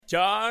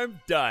Charmed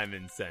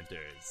Diamond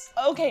Centers.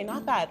 Okay,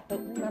 not bad, but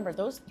remember,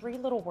 those 3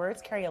 little words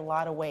carry a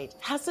lot of weight.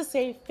 Has to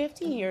say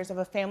 50 years of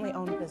a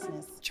family-owned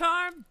business.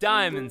 Charmed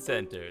Diamond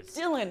Centers.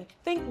 Dylan,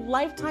 think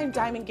lifetime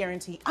diamond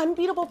guarantee,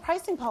 unbeatable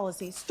pricing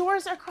policy,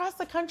 stores across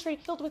the country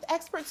filled with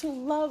experts who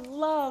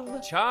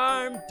love.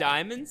 Charmed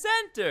Diamond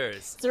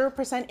Centers.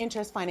 0%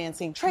 interest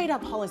financing,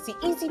 trade-up policy,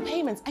 easy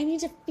payments. I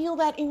need to feel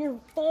that in your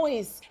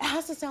voice. It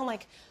has to sound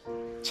like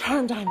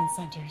Charmed Diamond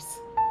Centers.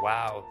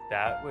 Wow,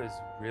 that was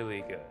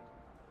really good.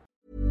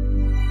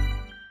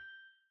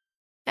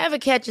 Ever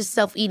catch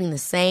yourself eating the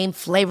same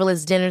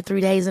flavorless dinner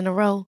 3 days in a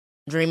row?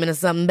 Dreaming of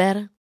something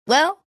better?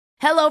 Well,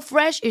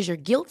 HelloFresh is your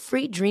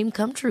guilt-free dream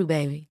come true,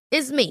 baby.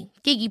 It's me,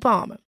 Keke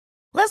Palmer.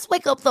 Let's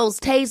wake up those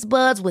taste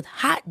buds with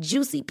hot,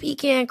 juicy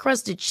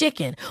pecan-crusted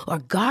chicken or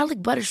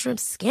garlic butter shrimp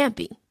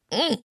scampi.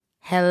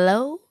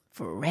 Hello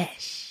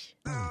Fresh.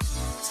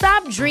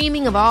 Stop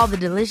dreaming of all the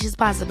delicious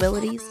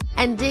possibilities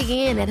and dig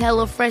in at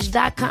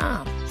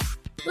HelloFresh.com.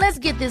 Let's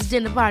get this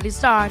dinner party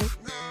started.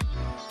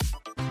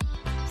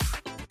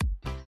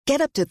 Get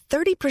up to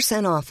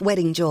 30% off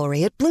wedding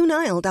jewelry at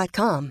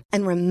BlueNile.com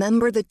and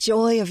remember the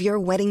joy of your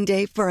wedding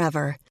day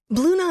forever.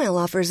 Blue Nile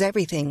offers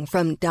everything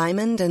from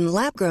diamond and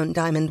lab-grown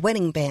diamond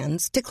wedding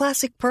bands to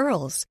classic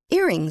pearls,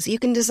 earrings you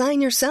can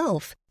design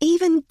yourself,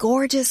 even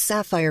gorgeous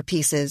sapphire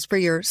pieces for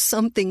your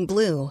something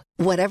blue.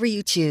 Whatever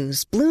you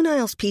choose, Blue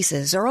Nile's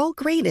pieces are all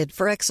graded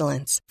for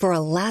excellence, for a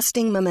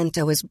lasting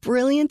memento as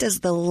brilliant as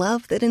the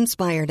love that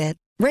inspired it.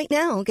 Right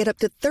now, get up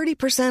to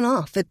 30%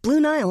 off at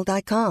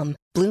BlueNile.com.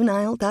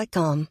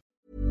 BlueNile.com.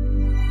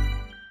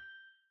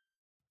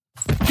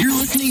 You're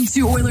listening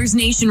to Oilers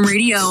Nation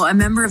Radio, a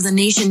member of the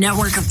Nation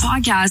Network of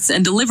podcasts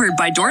and delivered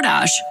by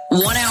DoorDash.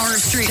 1 hour of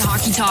straight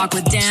hockey talk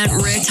with Dan,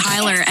 Rick,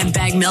 Tyler, and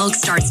Bag Milk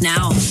starts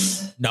now.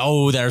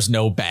 No, there's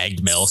no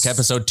bagged milk.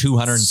 Episode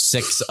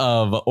 206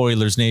 of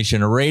Oilers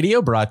Nation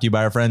Radio, brought to you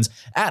by our friends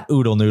at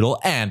Oodle Noodle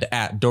and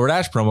at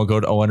DoorDash. Promo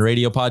code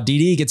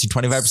ONRadioPodDD gets you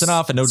 25%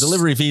 off and no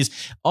delivery fees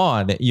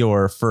on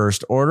your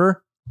first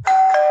order.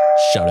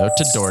 Shout out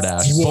to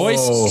DoorDash. Whoa.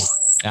 Boys.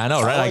 I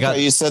know, right? I got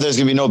you said there's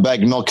going to be no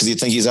bagged milk because you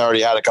think he's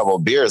already had a couple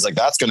of beers. Like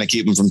that's going to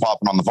keep him from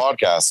popping on the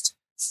podcast.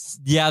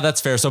 Yeah,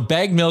 that's fair. So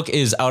bagged milk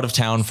is out of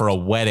town for a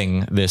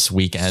wedding this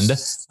weekend.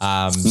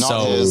 Not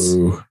his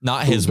wedding.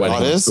 Not his.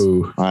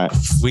 All right.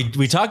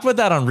 We talked about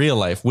that on Real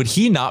Life. Would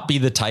he not be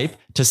the type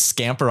to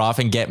scamper off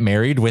and get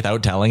married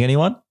without telling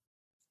anyone?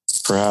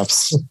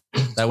 Perhaps.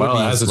 That would be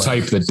as a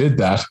type that did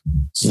that.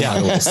 Yeah,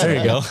 there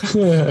you go.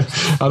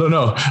 I don't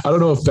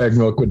know if bagged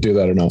milk would do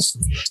that or not.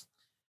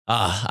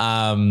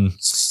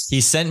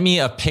 He sent me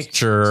a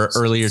picture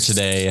earlier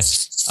today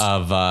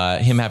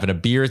of him having a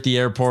beer at the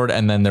airport.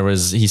 And then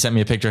he sent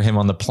me a picture of him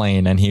on the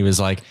plane and he was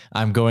like,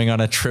 I'm going on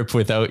a trip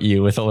without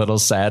you, with a little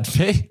sad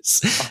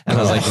face. And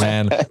I was like,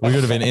 man, we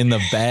would have been in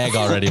the bag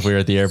already if we were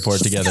at the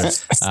airport together.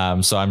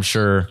 So I'm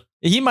sure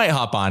he might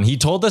hop on. He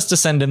told us to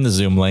send him the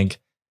Zoom link.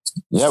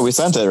 Yeah, we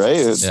sent it, right?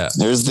 Yeah.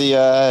 Here's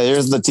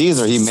the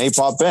teaser. He may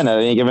pop in at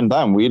any given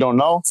time. We don't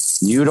know.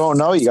 You don't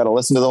know. You got to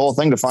listen to the whole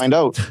thing to find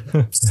out.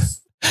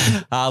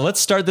 Let's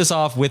start this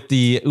off with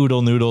the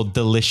Oodle Noodle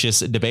delicious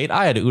debate.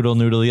 I had Oodle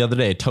Noodle the other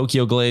day.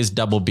 Tokyo glazed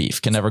double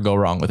beef. Can never go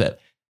wrong with it.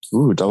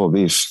 Ooh, double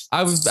beef.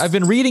 I've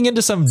been reading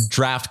into some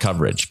draft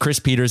coverage. Chris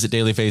Peters at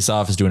Daily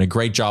Faceoff is doing a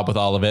great job with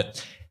all of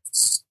it.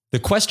 The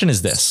question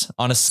is this: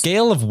 on a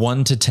scale of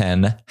 1 to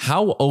 10,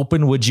 how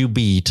open would you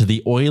be to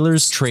the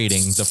Oilers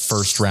trading the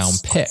first round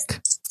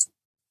pick?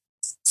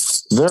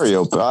 Very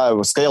open.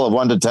 A scale of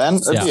 1 to 10,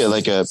 it'd be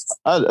like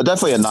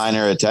definitely a 9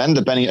 or a 10,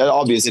 depending.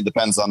 Obviously, it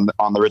depends on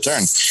the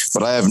return.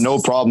 But I have no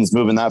problems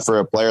moving that for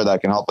a player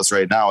that can help us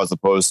right now, as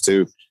opposed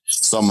to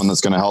someone that's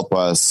going to help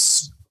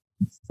us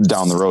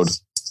down the road.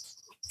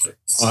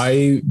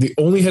 The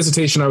only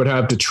hesitation I would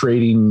have to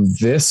trading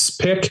this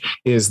pick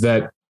is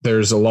that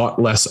there's a lot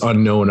less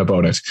unknown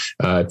about it.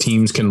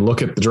 Teams can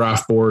look at the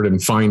draft board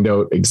and find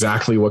out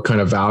exactly what kind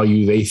of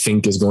value they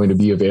think is going to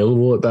be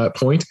available at that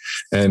point.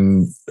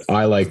 And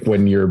I like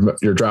when your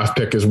draft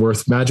pick is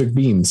worth magic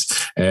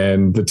beans,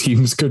 and the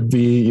teams could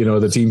be,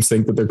 the teams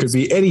think that there could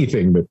be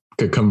anything that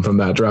could come from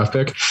that draft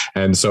pick.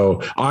 And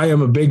so I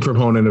am a big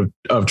proponent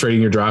of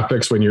trading your draft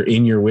picks when you're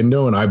in your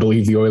window. And I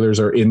believe the Oilers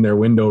are in their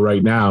window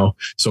right now.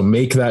 So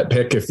make that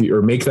pick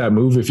or make that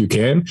move if you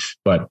can.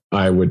 But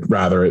I would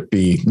rather it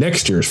be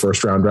next year's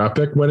first round draft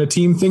pick when a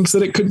team thinks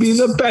that it could be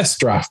the best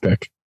draft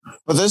pick.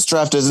 But this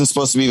draft isn't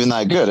supposed to be even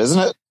that good, isn't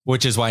it?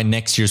 Which is why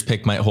next year's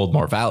pick might hold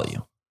more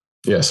value.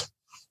 Yes.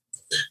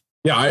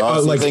 Yeah.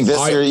 You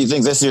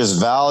think this year's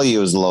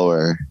value is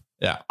lower?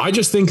 Yeah, I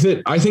think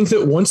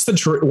that once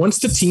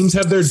the teams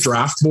have their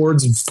draft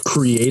boards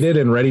created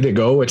and ready to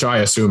go, which I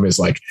assume is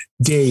like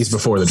days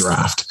before the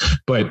draft,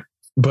 but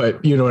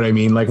but you know what I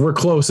mean? Like we're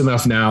close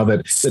enough now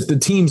that the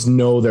teams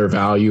know their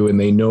value and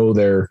they know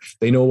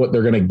what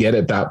they're going to get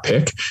at that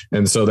pick.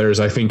 And so there's,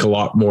 I think, a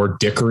lot more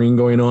dickering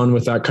going on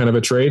with that kind of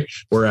a trade.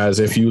 Whereas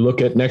if you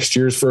look at next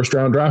year's first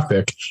round draft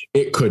pick,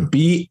 it could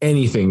be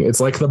anything. It's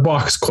like the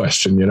box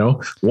question, you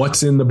know,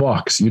 what's in the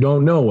box? You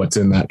don't know what's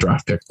in that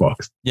draft pick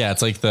box. Yeah.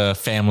 It's like the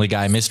Family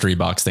Guy mystery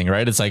box thing,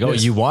 right? It's like, oh,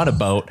 you want a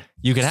boat.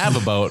 You can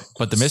have a boat,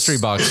 but the mystery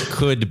box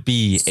could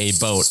be a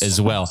boat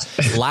as well.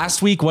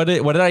 Last week, what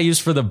did I use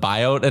for the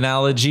buyout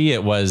analogy?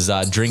 It was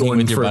drinking Going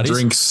with your buddies.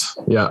 Drinks.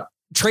 Yeah.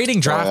 Trading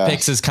draft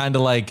picks is kind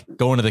of like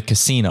going to the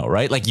casino,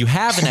 right? Like you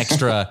have an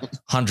extra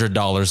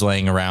 $100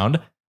 laying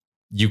around.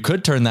 You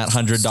could turn that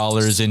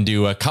 $100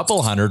 into a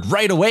couple hundred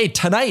right away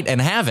tonight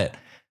and have it.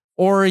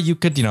 Or you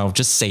could,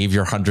 just save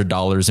your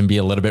 $100 and be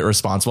a little bit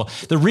responsible.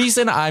 The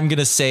reason I'm going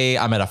to say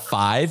I'm at a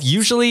 5,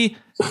 usually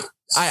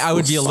I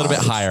would be a little bit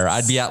higher.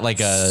 I'd be at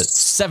like a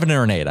 7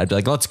 or an 8. I'd be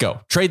like, let's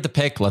go. Trade the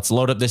pick. Let's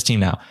load up this team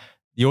now.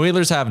 The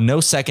Oilers have no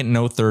second,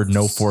 no third,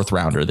 no fourth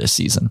rounder this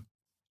season.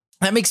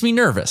 That makes me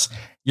nervous.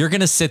 You're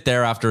going to sit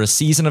there after a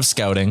season of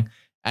scouting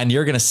and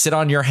you're going to sit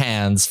on your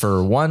hands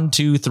for 1,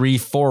 2, 3,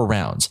 4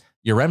 rounds.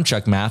 Your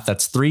Remchuk math,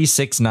 that's 3,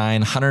 6,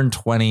 9,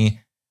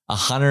 120,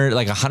 100,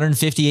 like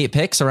 158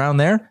 picks around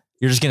there.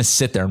 You're just going to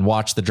sit there and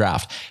watch the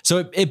draft.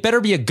 So it better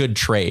be a good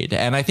trade.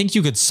 And I think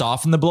you could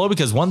soften the blow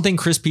because one thing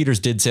Chris Peters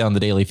did say on the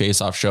Daily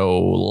Faceoff show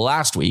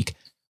last week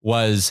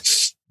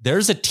was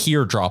there's a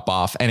tier drop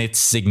off and it's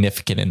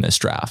significant in this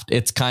draft.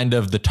 It's kind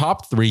of the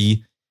top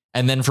 3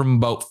 and then from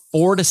about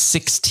 4 to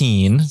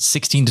 16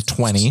 to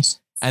 20,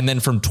 and then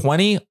from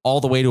 20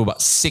 all the way to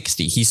about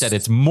 60. He said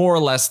it's more or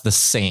less the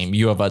same.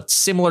 You have a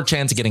similar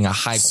chance of getting a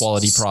high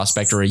quality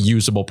prospect or a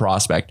usable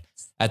prospect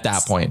at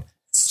that point.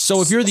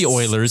 So if you're the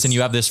Oilers and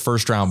you have this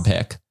first round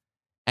pick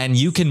and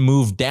you can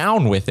move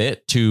down with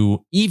it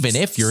to even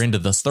if you're into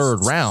the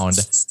 3rd round,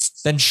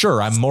 then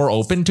sure, I'm more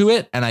open to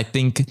it. And I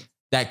think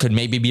that could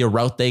maybe be a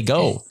route they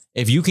go.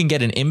 If you can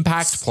get an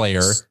impact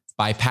player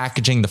by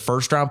packaging the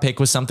first round pick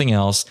with something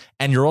else,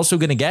 and you're also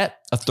going to get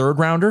a 3rd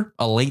rounder,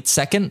 a late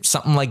second,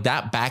 something like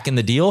that back in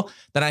the deal,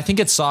 then I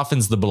think it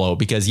softens the blow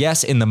because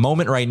yes, in the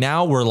moment right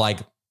now, we're like,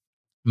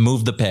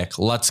 move the pick,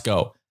 let's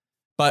go.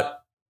 But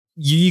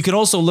you can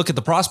also look at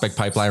the prospect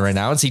pipeline right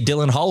now and see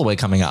Dylan Holloway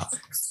coming up.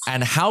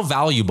 And how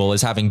valuable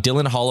is having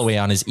Dylan Holloway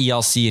on his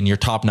ELC in your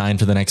top 9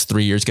 for the next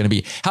 3 years going to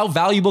be? How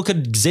valuable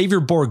could Xavier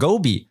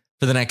Bourgault be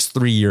for the next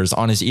 3 years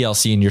on his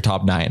ELC in your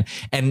top 9?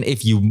 And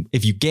if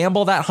you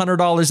gamble that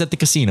 $100 at the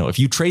casino, if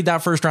you trade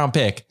that first round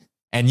pick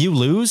and you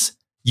lose,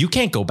 you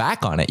can't go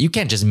back on it. You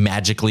can't just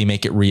magically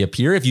make it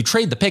reappear. If you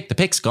trade the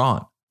pick's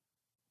gone.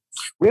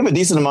 We have a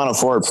decent amount of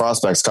forward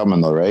prospects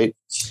coming though, right?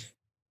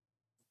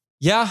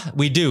 Yeah,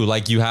 we do.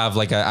 Like you have,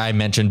 like I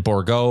mentioned,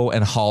 Bourgault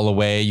and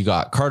Holloway. You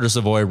got Carter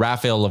Savoy,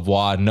 Raphael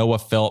Lavoie, Noah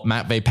Philp,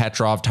 Matvei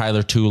Petrov,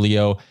 Tyler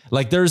Tullio.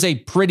 Like there's a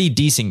pretty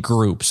decent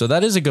group. So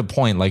that is a good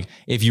point. Like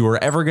if you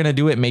were ever going to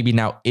do it, maybe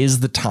now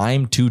is the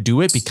time to do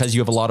it because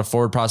you have a lot of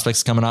forward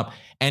prospects coming up.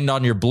 And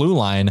on your blue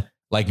line,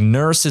 like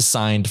Nurse is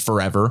signed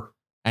forever.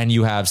 And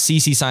you have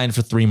CC signed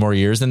for 3 more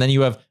years. And then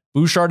you have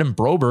Bouchard and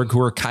Broberg,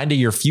 who are kind of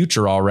your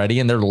future already.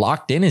 And they're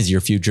locked in as your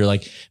future.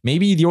 Like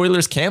maybe the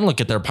Oilers can look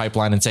at their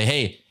pipeline and say,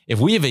 hey, if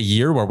we have a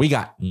year where we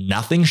got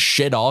nothing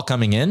shit all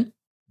coming in,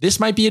 this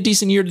might be a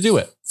decent year to do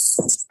it.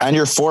 And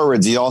your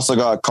forwards, you also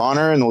got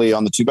Connor and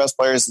Leon, the 2 best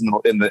players in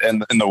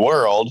the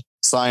world,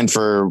 signed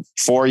for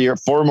 4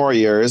 more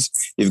years.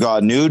 You've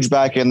got Nuge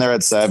back in there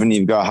at 7.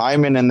 You've got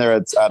Hyman in there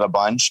at a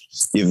bunch.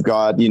 You've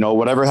got,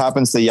 whatever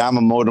happens to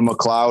Yamamoto,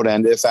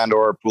 McLeod,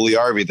 or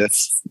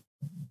Puljujärvi.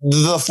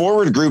 The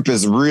forward group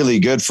is really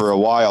good for a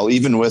while,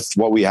 even with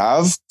what we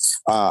have.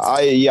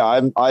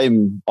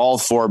 I'm all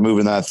for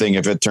moving that thing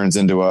if it turns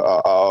into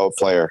a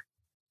player.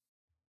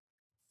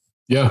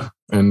 Yeah.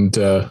 And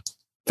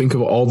think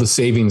of all the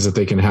savings that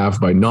they can have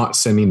by not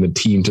sending the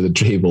team to the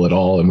table at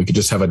all. And we could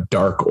just have a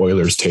dark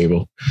Oilers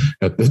table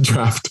at the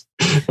draft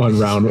in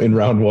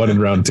round 1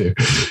 and round 2.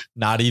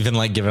 Not even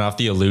like giving off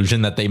the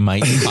illusion that they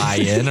might buy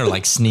in or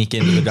like sneak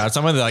into the draft.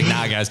 Someone they're like,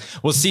 nah, guys,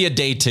 we'll see you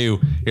day 2.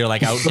 You're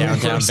like out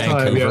downtown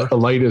Vancouver. The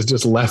light is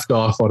just left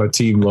off on a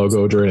team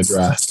logo during a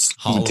draft.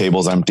 The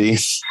table's empty.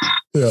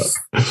 Yeah.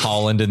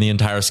 Holland and the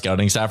entire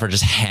scouting staff are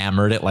just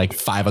hammered at like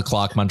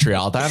 5:00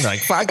 Montreal time. They're like,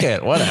 fuck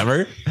it,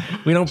 whatever.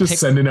 We don't just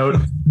sending out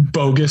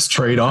bogus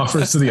trade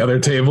offers to the other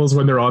tables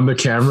when they're on the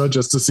camera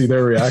just to see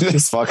their reaction.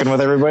 Just fucking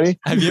with everybody.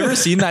 Have you ever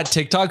seen that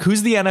TikTok?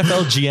 Who's the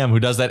NFL GM who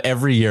does that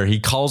every year? He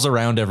calls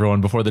around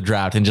everyone before the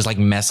draft and just like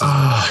messes.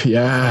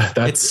 Yeah,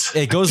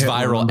 it goes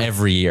viral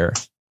every year.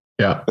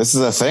 Yeah, this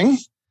is a thing.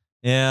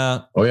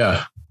 Yeah. Oh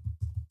yeah.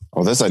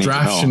 Oh, this I need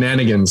draft to know.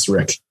 Shenanigans,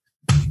 Rick.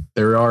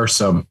 There are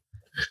some.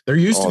 There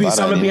used to be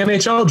some at the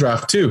NHL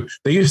draft too.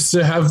 They used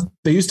to have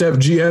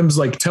GMs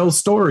like tell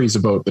stories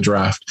about the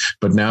draft,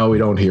 but now we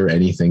don't hear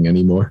anything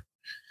anymore.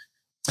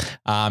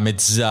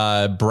 It's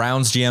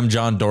Browns GM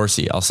John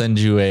Dorsey. I'll send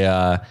you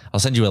a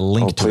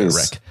link to it,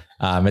 Rick.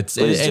 It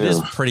is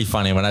pretty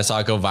funny when I saw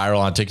it go viral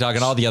on TikTok,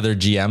 and all the other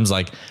GMs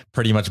like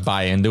pretty much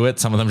buy into it.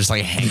 Some of them just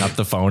like hang up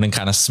the phone and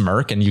kind of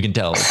smirk, and you can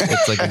tell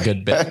it's like a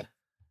good bit.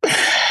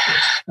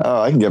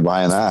 Oh, I can get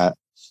behind that.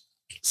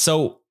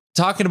 So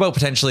talking about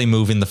potentially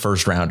moving the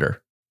first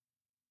rounder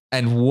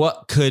and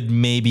what could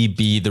maybe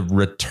be the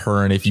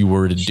return if you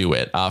were to do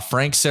it.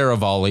 Frank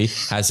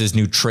Saravalli has his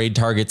new trade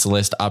targets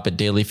list up at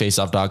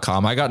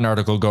dailyfaceoff.com. I got an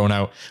article going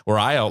out where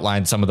I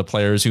outlined some of the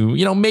players who,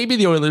 maybe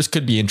the Oilers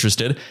could be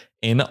interested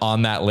in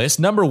on that list.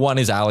 Number one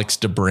is Alex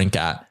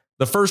DeBrincat.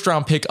 The first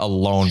round pick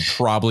alone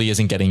probably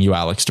isn't getting you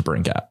Alex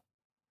DeBrincat.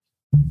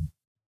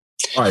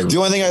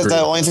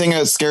 The only thing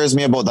that scares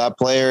me about that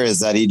player is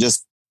that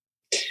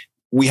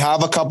we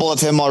have a couple of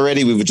him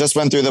already. We've just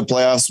went through the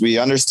playoffs. We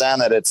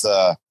understand that it's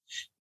a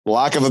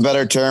lack of a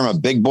better term, a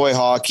big boy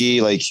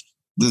hockey. Like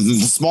the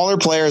smaller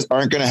players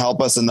aren't going to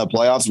help us in the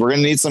playoffs. We're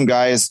going to need some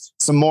guys,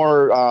 some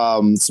more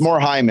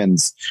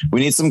Hymans.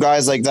 We need some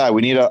guys like that.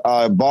 We need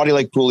a body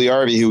like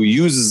Puljujarvi who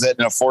uses it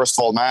in a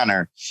forceful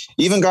manner.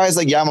 Even guys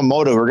like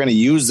Yamamoto who are going to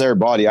use their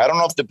body. I don't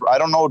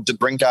know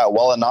DeBrincat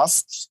well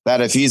enough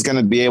that if he's going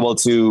to be able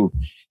to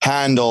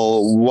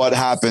handle what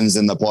happens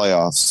in the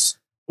playoffs.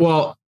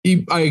 Well,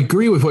 I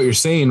agree with what you're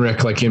saying,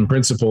 Rick. Like in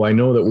principle, I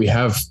know that we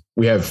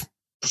have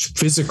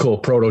physical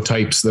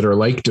prototypes that are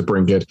like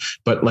DeBrincat,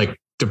 but like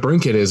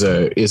DeBrincat is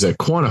a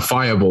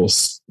quantifiable,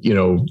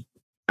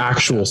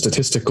 actual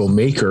statistical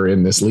maker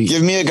in this league.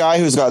 Give me a guy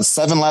who's got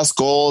 7 less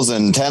goals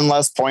and 10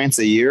 less points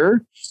a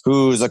year,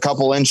 who's a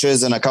couple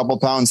inches and a couple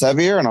pounds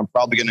heavier, and I'm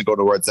probably going to go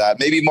towards that.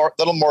 Maybe a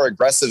little more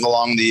aggressive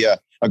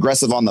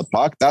aggressive on the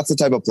puck. That's the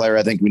type of player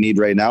I think we need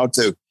right now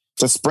to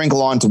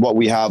sprinkle on to what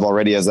we have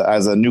already as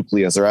a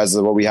nucleus, or as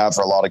what we have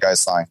for a lot of guys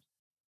signed.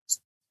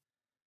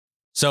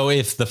 So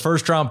if the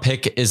first round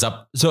pick is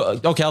up,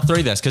 okay, I'll throw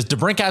you this because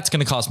DeBrincat's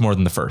going to cost more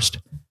than the first.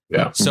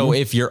 Yeah. So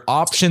if your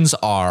options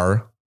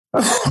are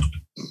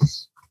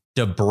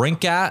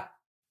DeBrincat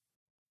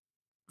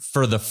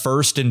for the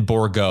first in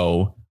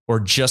Bourgault or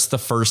just the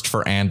first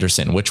for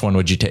Anderson, which one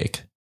would you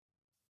take?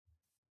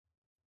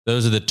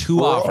 Those are the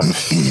two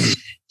offers.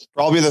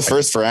 Probably the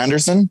first for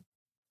Anderson.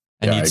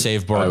 And you'd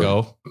save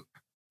Bourgault.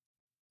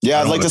 Yeah,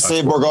 I'd like to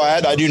say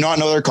Bourgault. I do not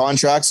know their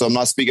contracts, so I'm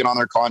not speaking on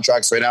their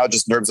contracts right now,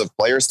 just in terms of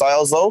player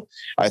styles, though.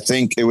 I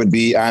think it would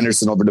be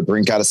Anderson over to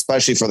DeBrincat,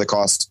 especially for the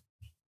cost.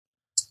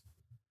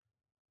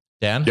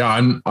 Dan? Yeah,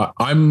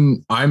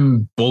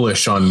 I'm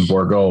bullish on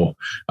Bourgault.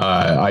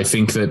 I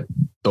think that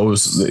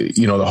those, the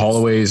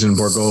Holloways and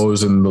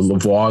Bourgaults and the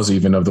Lavois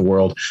even of the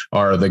world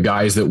are the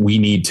guys that we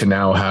need to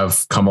now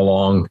have come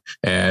along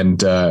and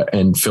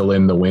fill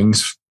in the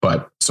wings.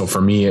 But so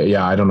for me,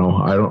 yeah, I don't know.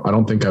 I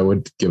don't think I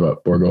would give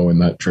up Bourgault in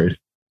that trade.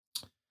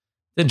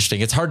 Interesting.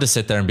 It's hard to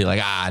sit there and be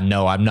like,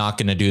 no, I'm not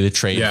going to do the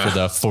trade for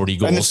the 40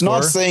 goal. And it's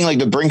not saying like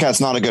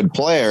DeBrincat's not a good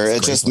player.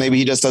 It's just maybe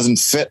he just doesn't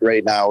fit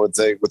right now with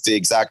the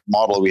exact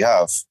model we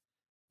have.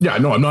 Yeah,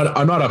 no, I'm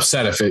not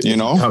upset if it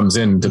comes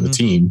into the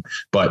team,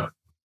 but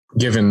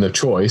given the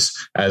choice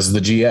as the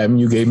GM,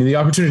 you gave me the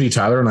opportunity,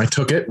 Tyler, and I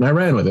took it and I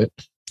ran with it.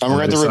 And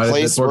we're going to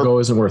replace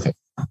Bourgault isn't worth it.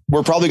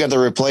 We're probably going to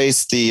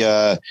replace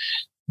the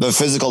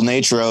physical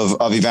nature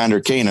of Evander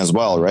Kane as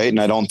well, right?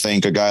 And I don't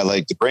think a guy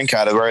like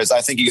DeBrincat, whereas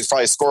I think he could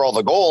probably score all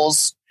the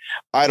goals,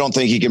 I don't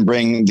think he can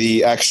bring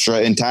the extra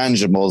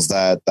intangibles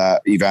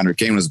that Evander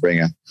Kane was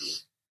bringing.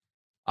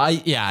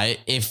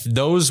 If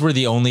those were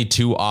the only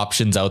two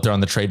options out there on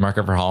the trade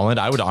market for Holland,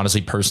 I would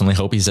honestly personally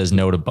hope he says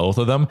no to both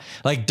of them.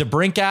 Like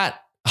DeBrincat,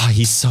 but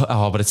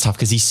it's tough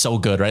because he's so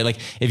good, right? Like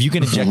if you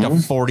can inject a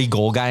 40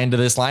 goal guy into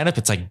this lineup,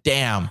 it's like,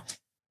 damn.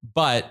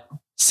 But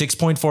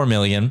 $6.4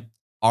 million.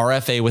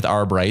 RFA with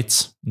arb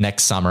rights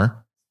next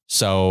summer.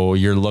 So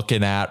you're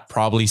looking at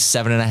probably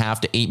 $7.5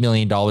 to $8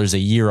 million a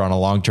year on a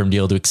long-term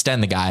deal to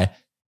extend the guy.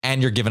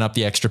 And you're giving up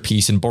the extra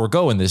piece in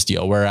Bourgault in this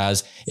deal.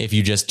 Whereas if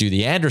you just do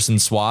the Anderson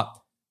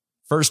swap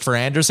first for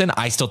Anderson,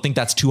 I still think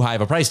that's too high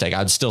of a price tag.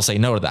 I'd still say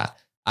no to that.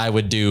 I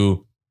would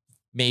do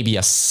maybe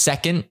a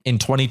second in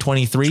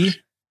 2023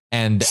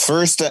 and a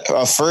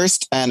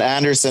first and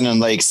Anderson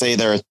and like say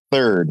they're a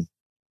third.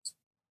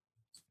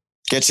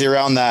 Gets you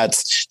around that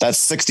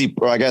 60,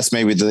 or I guess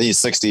maybe the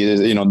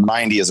 60,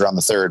 90 is around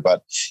the third,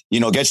 but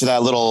get you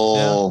that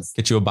little,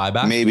 get you a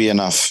buyback, maybe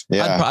enough.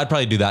 Yeah. I'd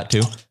probably do that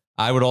too.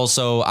 I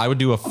would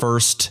do a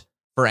first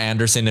for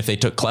Anderson if they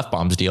took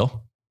Klefbom's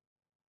deal.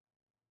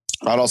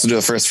 I'd also do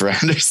a first for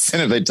Anderson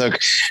if they took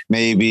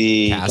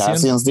maybe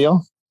Cassian's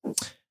deal.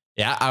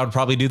 Yeah, I would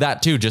probably do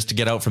that too, just to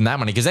get out from that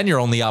money. Cause then you're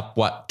only up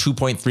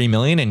 $2.3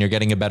 million and you're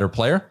getting a better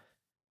player.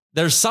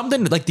 There's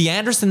something like the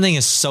Anderson thing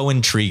is so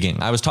intriguing.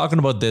 I was talking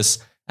about this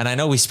and I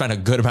know we spent a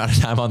good amount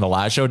of time on the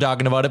last show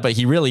talking about it, but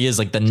he really is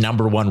like the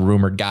number one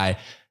rumored guy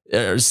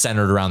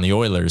centered around the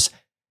Oilers.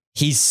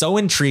 He's so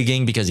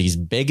intriguing because he's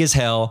big as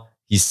hell.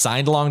 He's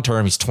signed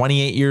long-term. He's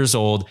 28 years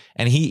old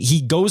and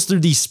he goes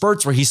through these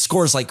spurts where he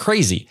scores like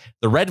crazy.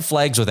 The red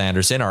flags with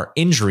Anderson are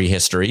injury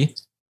history.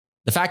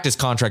 The fact his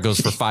contract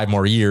goes for 5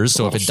 more years.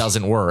 So if it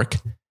doesn't work,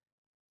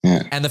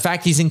 Yeah. And the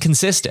fact he's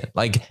inconsistent,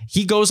 like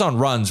he goes on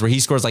runs where he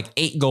scores like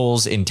 8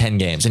 goals in 10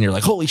 games and you're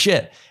like, holy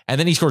shit. And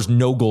then he scores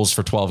no goals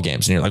for 12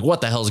 games and you're like, what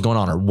the hell is going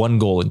on? Or 1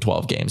 goal in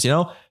 12 games,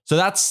 So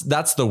that's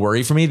the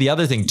worry for me. The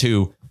other thing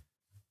too,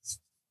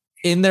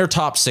 in their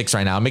top 6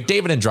 right now,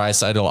 McDavid and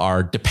Draisaitl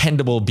are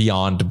dependable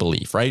beyond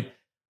belief, right?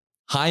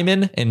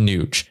 Hyman and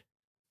Nuge.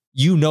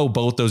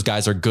 Both those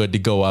guys are good to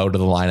go out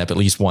of the lineup at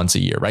least once a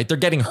year, right? They're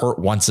getting hurt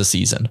once a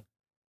season.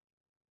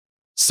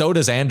 So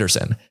does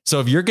Anderson. So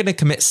if you're going to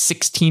commit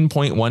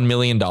 $16.1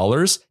 million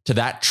to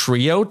that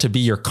trio to be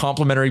your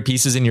complementary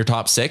pieces in your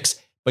top 6,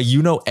 but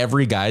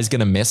every guy's going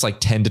to miss like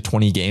 10 to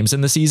 20 games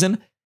in the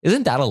season,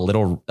 isn't that a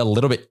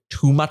little bit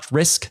too much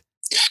risk?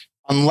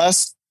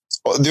 Unless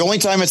the only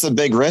time it's a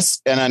big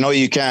risk, and I know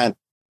you can't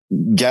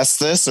guess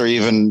this or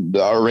even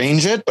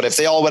arrange it, but if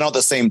they all went out at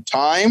the same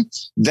time,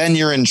 then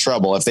you're in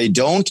trouble. If they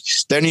don't,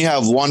 then you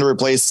have one to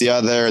replace the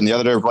other and the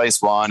other to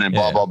replace one and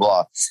blah, blah,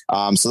 blah.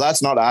 So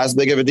that's not as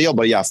big of a deal,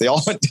 but yeah, if they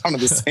all went down at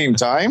the same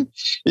time,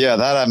 yeah,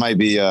 that might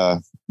be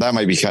kind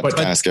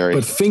of scary.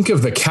 But think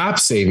of the cap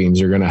savings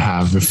you're going to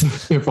have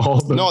if all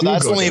of them. No,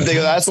 that's only if they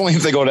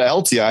go to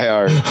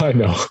LTIR. I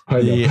know.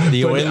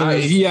 The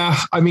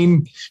Oilers, I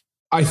mean,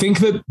 I think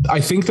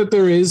that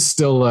there is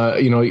still,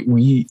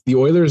 the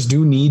Oilers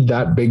do need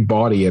that big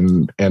body,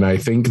 and I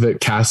think that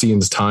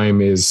Kassian's time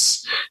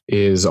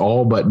is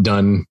all but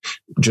done,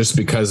 just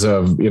because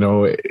of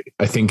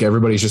I think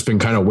everybody's just been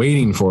kind of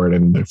waiting for it,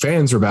 and the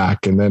fans are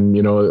back, and then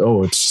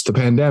it's just the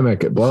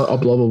pandemic, blah blah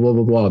blah blah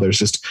blah blah.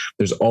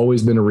 There's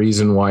always been a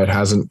reason why it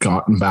hasn't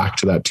gotten back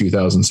to that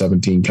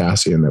 2017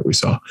 Kassian that we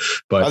saw.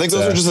 But I think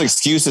those are just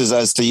excuses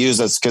as to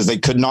use us because they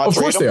could not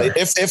trade him.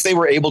 If they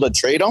were able to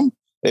trade him,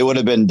 it would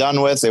have been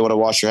done with. They would have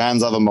washed their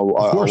hands of him a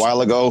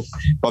while ago.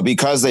 But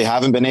because they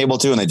haven't been able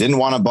to, and they didn't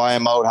want to buy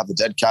him out, have the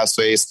dead cap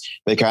space,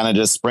 they kind of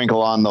just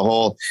sprinkle on the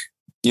whole,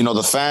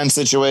 the fan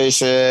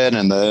situation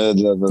and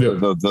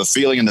the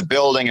feeling in the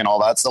building and all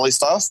that silly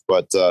stuff.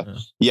 But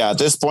at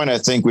this point, I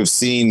think we've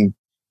seen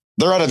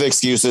they're out of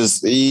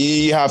excuses.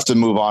 You have to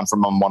move on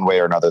from them one way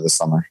or another this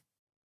summer.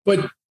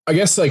 But I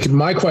guess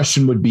my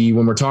question would be,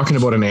 when we're talking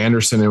about an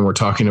Anderson and we're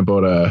talking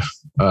about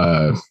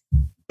a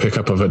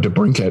pickup of a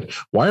DeBrincat,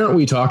 why aren't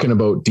we talking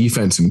about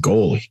defense and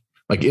goalie?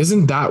 Like,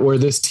 isn't that where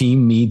this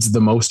team needs the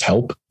most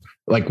help?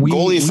 Like we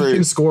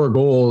can score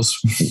goals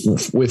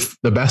with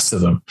the best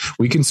of them.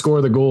 We can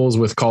score the goals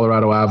with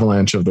Colorado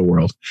Avalanche of the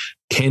world.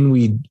 Can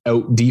we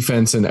out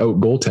defense and out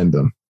goaltend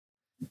them?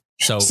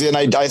 So see, and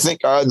I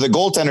think the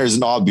goaltender is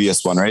an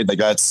obvious one, right? Like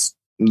that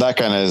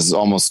kind of is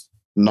almost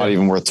not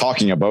even worth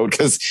talking about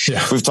because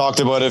we've talked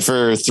about it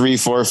for 3,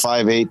 4,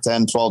 5, 8,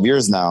 10, 12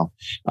 years now.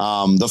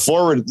 The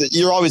forward,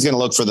 you're always going to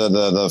look for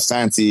the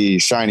fancy,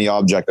 shiny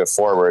object at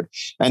forward.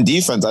 And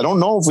defense, I don't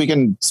know if we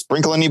can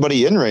sprinkle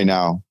anybody in right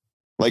now.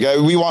 Like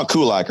we want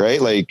Kulak, right?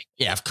 Like,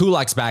 yeah, if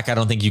Kulak's back, I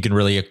don't think you can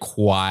really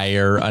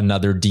acquire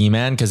another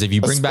D-man because if you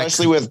bring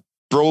especially with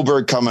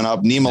Broberg coming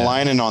up,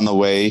 Niemelainen on the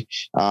way,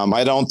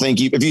 I don't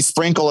think if you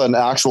sprinkle an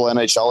actual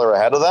NHLer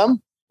ahead of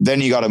them, then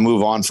you got to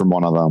move on from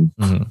one of them.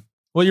 Mm-hmm.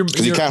 Well, you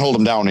can't hold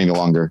them down any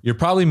longer. You're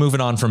probably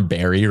moving on from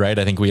Barrie, right?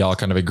 I think we all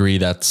kind of agree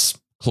that's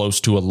close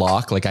to a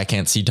lock. Like I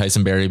can't see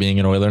Tyson Barrie being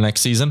an Oiler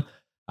next season.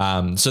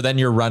 So then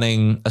you're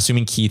running,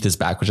 assuming Keith is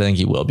back, which I think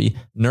he will be.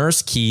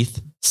 Nurse,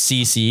 Keith,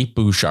 Ceci,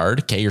 Bouchard.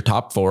 Okay, your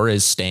top 4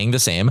 is staying the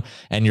same,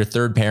 and your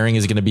third pairing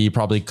is going to be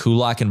probably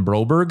Kulak and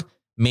Broberg.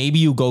 Maybe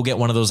you go get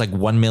one of those like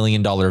 $1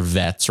 million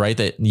vets, right?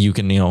 That you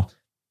can,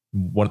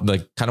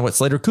 what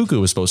Slater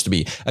Cuckoo was supposed to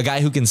be, a guy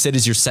who can sit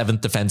as your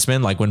 7th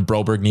defenseman, like when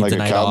Broberg needs like a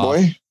night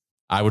Cowboy off.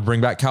 I would bring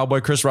back Cowboy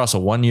Chris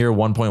Russell, 1 year,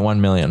 $1.1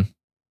 million.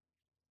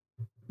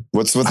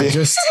 What's with the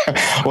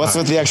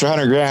extra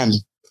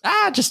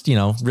 $100,000? Just,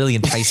 really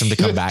entice him to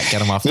come back,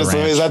 get him off the ranch.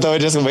 Is that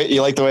the way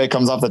you like the way it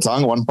comes off the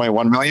tongue?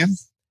 1.1 million?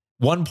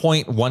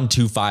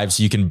 1.125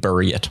 so you can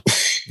bury it.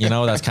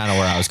 That's kind of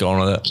where I was going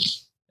with it.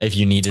 If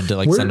you needed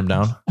to send him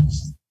down.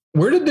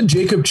 Where did the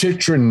Jacob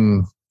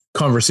Chychrun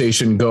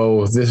conversation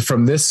go?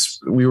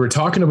 We were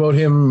talking about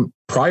him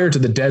prior to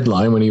the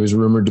deadline when he was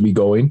rumored to be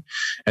going.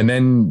 And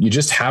then you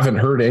just haven't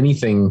heard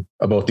anything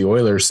about the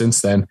Oilers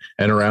since then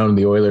and around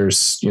the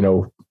Oilers,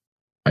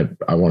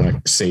 I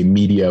want to say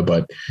media,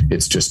 but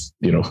it's just,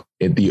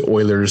 the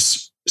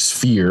Oilers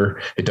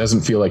sphere. It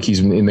doesn't feel like he's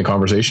in the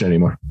conversation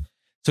anymore.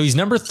 So he's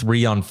number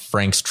 3 on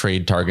Frank's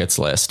trade targets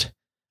list.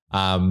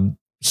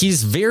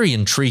 He's very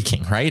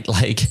intriguing, right?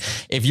 Like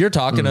if you're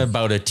talking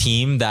about a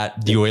team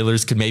that the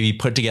Oilers could maybe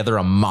put together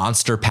a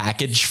monster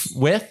package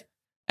with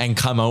and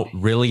come out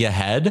really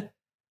ahead,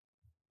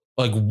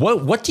 like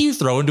what do you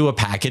throw into a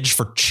package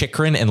for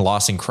Chychrun and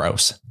Lawson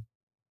Crouse?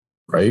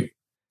 Right.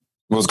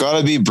 Well, it's got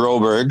to be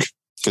Broberg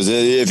because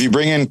if you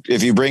bring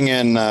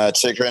in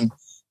Chychrun,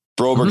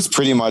 Broberg's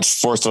pretty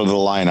much forced out of the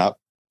lineup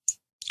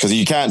because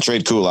you can't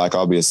trade Kulak,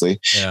 obviously.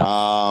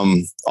 Yeah.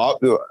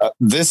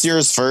 This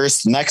year's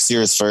first, next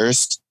year's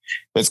first.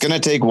 It's going to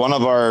take one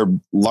of our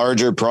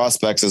larger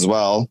prospects as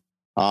well.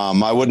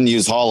 I wouldn't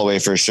use Holloway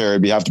for sure.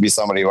 It'd have to be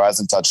somebody who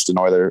hasn't touched an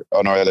Oiler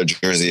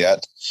jersey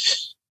yet.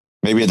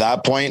 Maybe at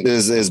that point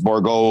is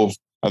Bourgault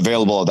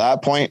available at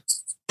that point,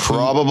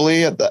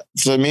 probably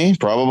to me,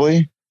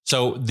 probably.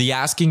 So the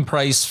asking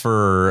price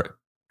for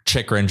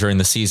Chychrun during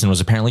the season was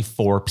apparently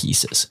 4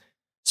 pieces.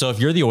 So if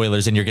you're the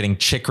Oilers and you're getting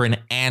Chychrun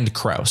and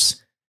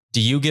Krause,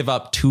 do you give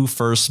up 2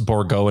 firsts,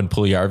 Bourgault and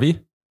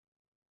Puljujarvi?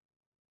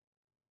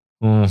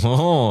 Is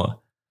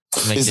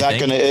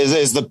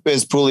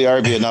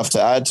Puljujarvi enough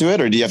to add to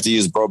it, or do you have to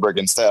use Broberg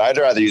instead? I'd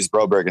rather use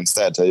Broberg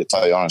instead, to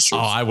tell you honest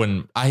truth. Oh, I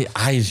wouldn't. I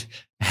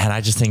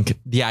just think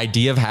the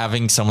idea of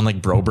having someone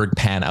like Broberg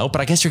pan out,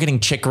 but I guess you're getting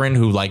Chychrun,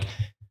 who like,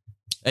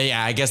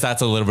 yeah, I guess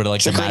that's a little bit of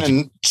like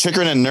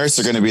Chychrun and Nurse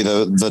are going to be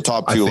the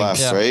top 2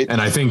 left, right?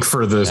 And I think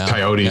for the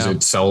Coyotes,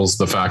 it sells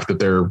the fact that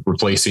they're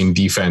replacing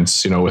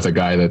defense, with a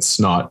guy that's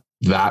not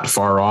that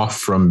far off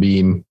from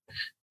being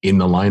in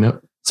the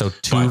lineup. So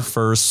 2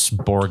 firsts,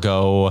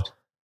 Bourgault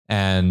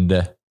and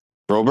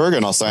Broberg,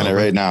 and I'll sign it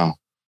right now.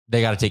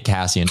 They got to take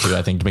Cassian too,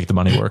 I think, to make the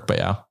money work. But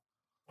yeah.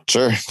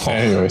 Sure.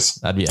 Anyways,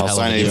 that'd be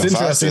it's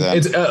interesting.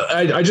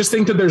 I just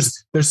think that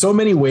there's so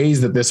many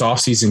ways that this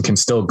offseason can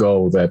still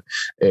go that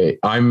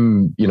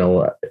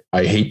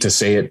I hate to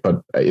say it,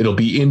 but it'll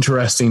be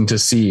interesting to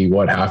see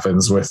what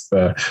happens with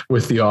the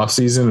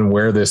offseason and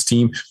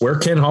where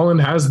Ken Holland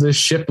has this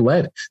ship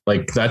led.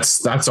 Like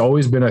that's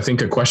always been, I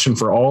think, a question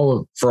for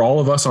all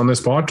of us on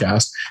this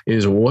podcast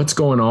is what's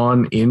going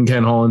on in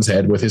Ken Holland's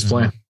head with his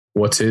plan.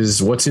 What's his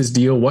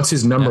deal? What's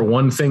his number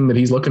one thing that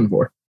he's looking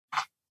for?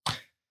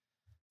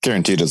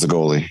 Guaranteed as a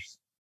goalie.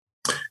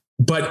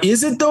 But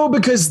is it though?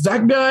 Because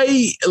that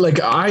guy,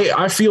 like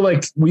I feel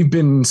like we've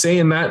been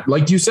saying that,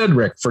 like you said,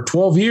 Rick, for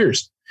 12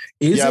 years.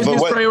 Is it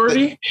his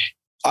priority?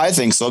 I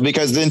think so,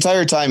 because the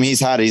entire time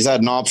he's had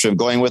an option of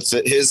going with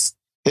his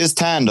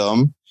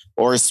tandem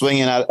or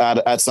swinging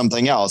at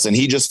something else. And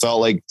he just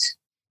felt like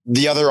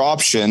the other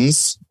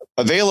options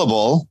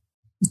available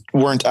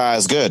weren't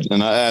as good.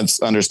 And that's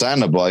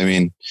understandable. I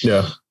mean,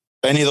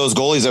 any of those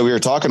goalies that we were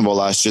talking about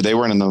last year, they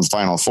weren't in the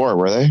Final Four,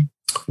 were they?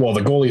 Well,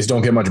 the goalies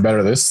don't get much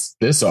better this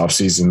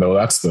offseason, though.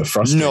 That's the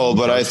frustrating part.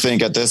 But I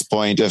think at this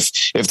point,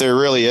 if there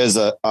really is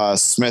a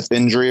Smith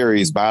injury or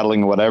he's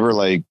battling whatever,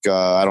 like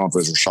I don't know if it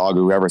was Rashog,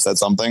 whoever said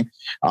something.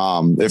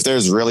 If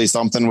there's really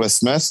something with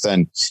Smith,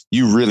 then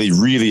you really,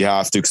 really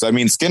have to. Because I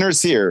mean,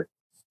 Skinner's here.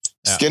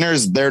 Yeah.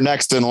 Skinner's they're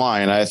next in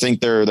line. I think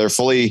they're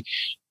fully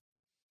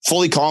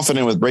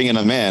confident with bringing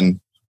him in,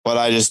 but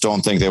I just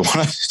don't think they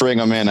want to bring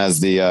him in as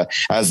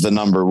the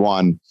number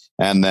one.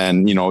 And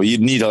then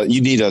you'd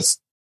need a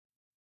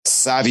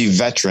savvy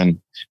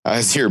veteran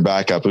as your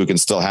backup who can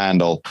still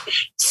handle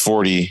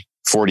 40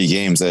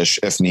 games ish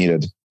if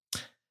needed.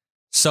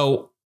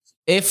 So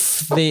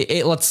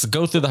let's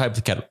go through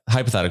the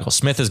hypothetical.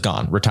 Smith is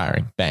gone,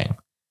 retiring, bang.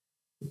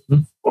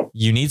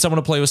 You need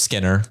someone to play with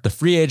Skinner. The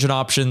free agent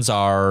options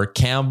are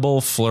Campbell,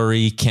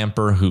 Fleury,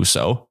 Kemper,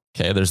 Husso.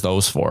 Okay, there's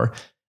those 4.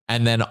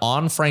 And then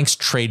on Frank's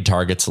trade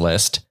targets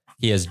list,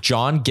 he has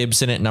John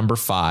Gibson at number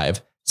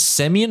 5,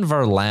 Semyon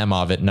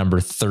Varlamov at number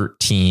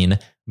 13,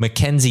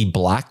 Mackenzie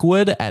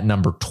Blackwood at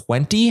number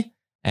 20,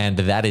 and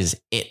that is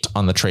it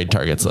on the trade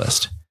targets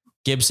list.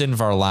 Gibson,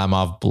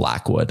 Varlamov,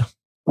 Blackwood.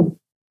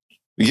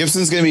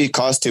 Gibson's going to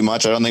cost too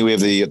much. I don't think we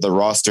have the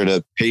roster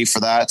to pay for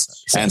that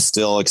and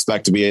still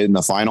expect to be in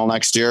the final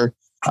next year.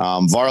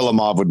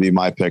 Varlamov would be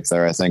my pick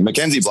there, I think.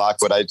 Mackenzie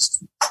Blackwood,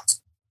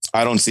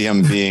 I don't see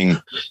him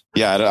being...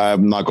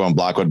 I'm not going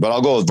Blackwood, but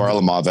I'll go with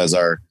Varlamov as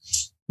our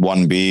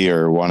 1B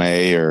or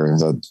 1A or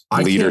the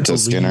leader to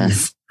Skinner.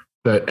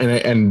 That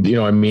and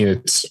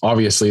it's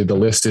obviously the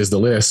list is the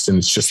list and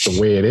it's just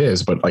the way it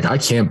is. But like, I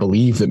can't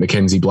believe that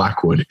Mackenzie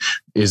Blackwood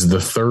is the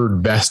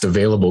 3rd best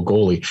available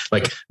goalie.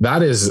 Like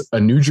that is a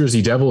New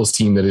Jersey Devils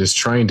team that is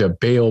trying to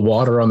bail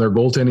water on their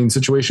goaltending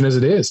situation as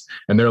it is.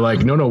 And they're like,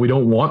 no, we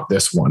don't want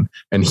this one.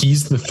 And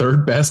he's the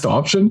 3rd best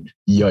option.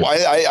 Yikes.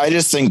 I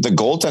just think the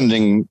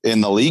goaltending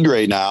in the league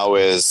right now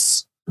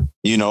is,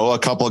 a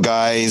couple of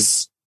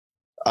guys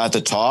at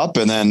the top,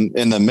 and then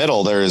in the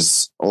middle,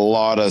 there's a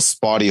lot of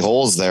spotty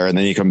holes there. And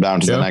then you come down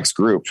to the next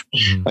group.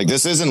 Mm-hmm. Like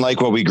this isn't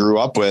like what we grew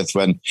up with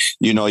when,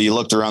 you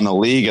looked around the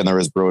league and there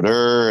was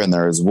Brodeur and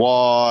there's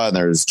Waugh and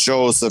there's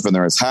Joseph and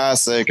there's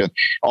Hasek and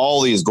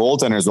all these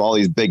goaltenders, all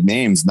these big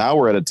names. Now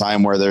we're at a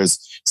time where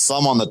there's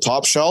some on the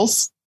top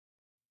shelf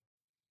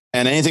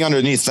and anything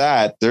underneath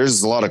that,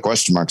 there's a lot of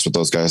question marks with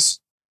those guys.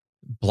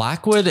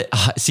 Blackwood,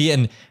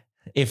 and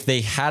if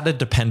they had a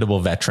dependable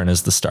veteran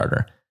as the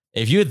starter,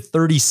 if you had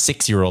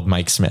 36-year-old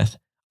Mike Smith,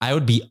 I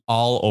would be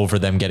all over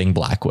them getting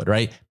Blackwood,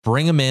 right?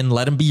 Bring him in,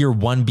 let him be your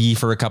 1B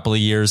for a couple of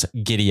years,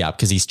 giddy up,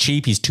 because he's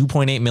cheap. He's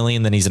 $2.8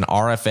 million. Then he's an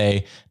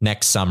RFA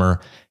next summer.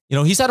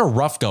 He's had a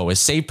rough go.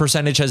 His save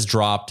percentage has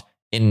dropped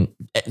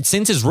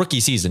since his rookie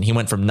season. He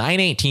went from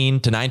 918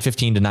 to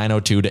 915 to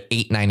 902 to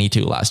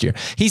 892 last year.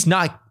 He's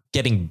not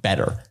getting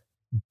better,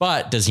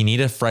 but does he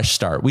need a fresh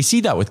start? We see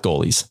that with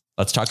goalies.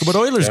 Let's talk about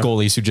Oilers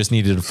goalies who just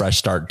needed a fresh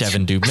start.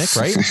 Devin Dubnyk,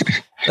 right?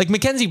 Like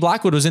Mackenzie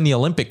Blackwood was in the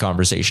Olympic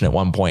conversation at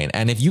one point.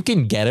 And if you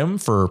can get him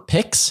for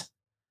picks,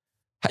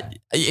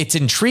 It's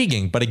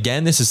intriguing, but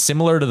again, this is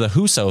similar to the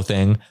Husso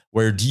thing,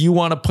 where do you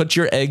want to put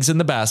your eggs in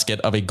the basket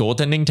of a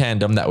goaltending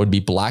tandem that would be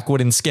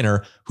Blackwood and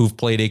Skinner, who've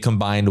played a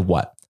combined,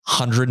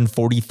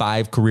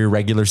 145 career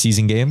regular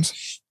season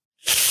games?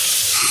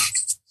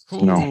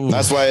 No,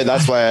 that's why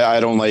I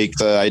don't like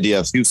the idea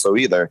of Husso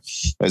either.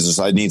 It's just,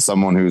 I need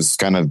someone who's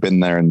kind of been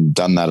there and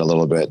done that a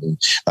little bit. And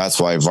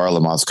that's why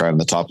Varlamov's kind of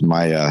the top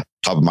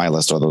of my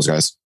list of those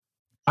guys.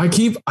 I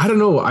keep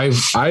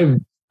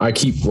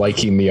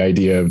liking the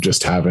idea of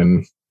just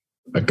having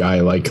a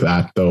guy like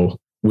that though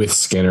with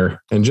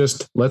Skinner, and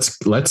just let's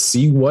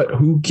see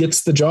who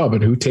gets the job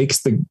and who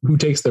takes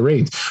the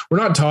reins. We're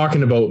not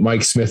talking about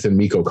Mike Smith and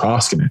Mikko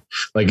Koskinen.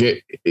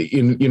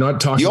 You're not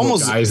talking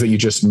about guys that you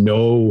just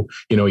know,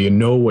 you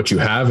know what you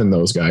have in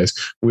those guys.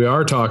 We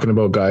are talking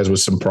about guys with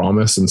some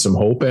promise and some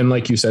hope. And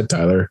like you said,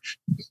 Tyler,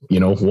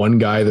 one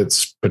guy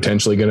that's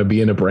potentially going to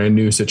be in a brand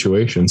new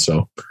situation.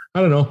 So I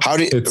don't know. How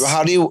do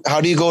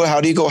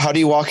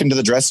you walk into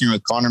the dressing room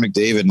with Connor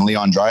McDavid and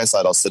Leon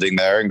Draisaitl sitting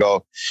there and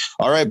go,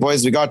 all right,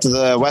 boys, we got to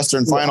the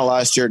Western final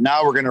last year.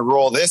 Now we're going to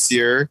roll this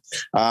year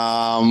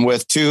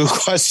with 2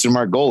 question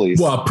mark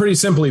goalies. Well, pretty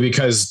simply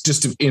because,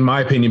 just in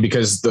my opinion,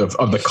 because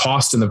of the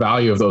cost and the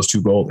value of those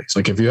 2 goalies.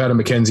 Like if you had a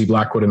Mackenzie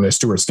Blackwood and a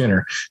Stuart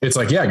Skinner, it's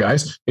like, yeah,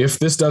 guys, if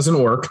this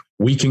doesn't work,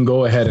 we can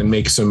go ahead and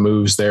make some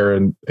moves there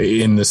in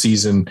the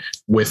season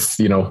with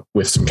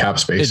some cap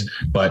space.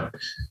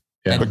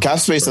 Yeah. But cap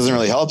space doesn't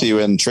really help you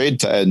in trade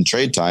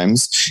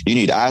times. You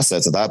need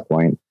assets at that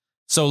point.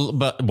 So,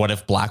 but what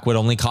if Blackwood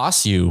only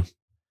costs you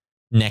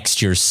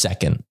next year's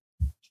second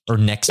or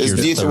next year's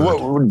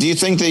third? Do you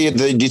think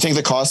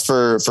the cost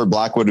for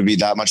Blackwood would be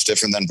that much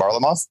different than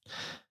Varlamov?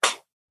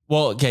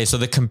 Well, okay. So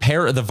the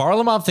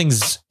Varlamov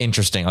thing's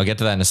interesting. I'll get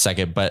to that in a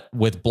second. But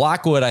with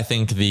Blackwood, I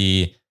think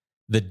the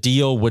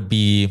deal would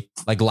be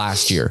like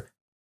last year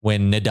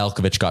when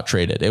Nedeljkovic got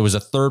traded. It was a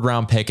 3rd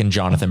round pick and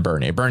Jonathan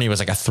Bernier. Bernier was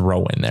like a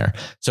throw in there.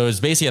 So it was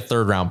basically a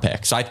 3rd round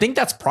pick. So I think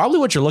that's probably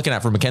what you're looking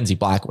at for Mackenzie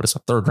Blackwood, is a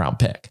 3rd round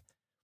pick.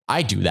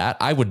 I do that.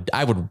 I would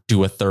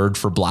do a 3rd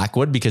for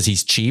Blackwood because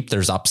he's cheap.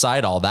 There's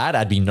upside, all that.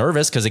 I'd be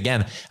nervous because,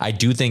 again, I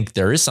do think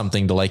there is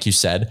something to, like you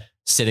said,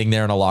 sitting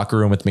there in a locker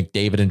room with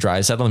McDavid and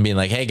Draisaitl and being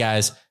like, hey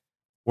guys,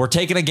 we're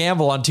taking a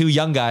gamble on 2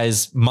 young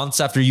guys months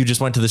after you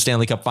just went to the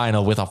Stanley Cup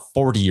final with a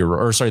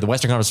the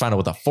Western Conference final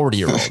with a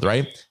 40-year-old,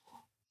 right?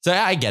 So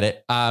I get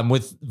it.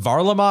 With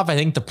Varlamov, I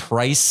think the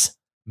price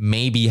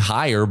may be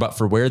higher, but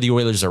for where the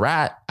Oilers are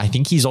at, I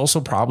think he's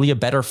also probably a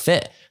better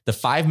fit. The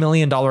 $5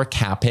 million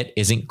cap hit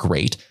isn't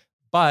great,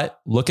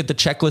 but look at the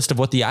checklist of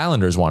what the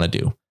Islanders want to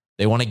do.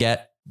 They want to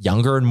get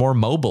younger and more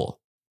mobile,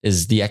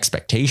 is the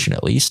expectation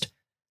at least.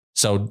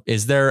 So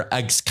is there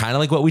kind of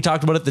like what we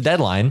talked about at the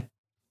deadline,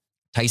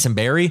 Tyson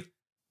Barrie?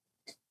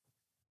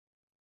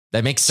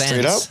 That makes sense.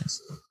 Straight up.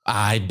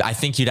 I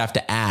think you'd have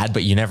to add,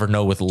 but you never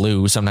know with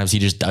Lou. Sometimes he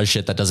just does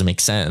shit that doesn't make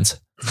sense.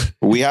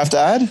 We have to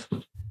add?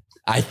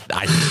 I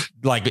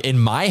like in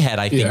my head,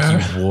 I think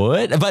you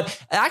would, but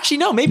actually,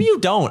 no, maybe you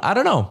don't. I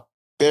don't know.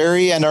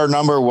 Barrie and our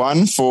number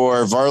 1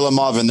 for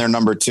Varlamov and their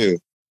number 2,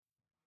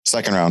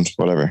 2nd round,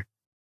 whatever.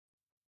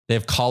 They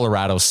have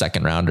Colorado's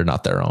 2nd rounder,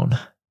 not their own.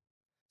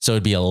 So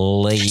it'd be a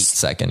late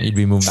second. You'd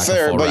be moving back.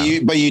 Fair,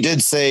 but you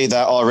did say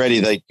that already.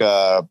 Like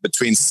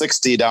between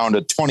 60 down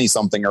to 20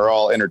 something are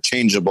all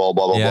interchangeable.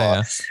 Blah blah blah.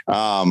 Yeah.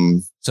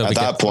 So at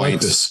that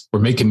point, we're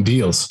making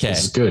deals. Okay.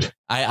 This is good.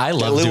 I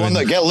love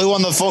get Lou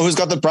on the phone. Who's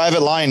got the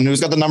private line? Who's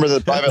got the number of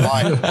the private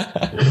line?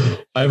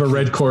 I have a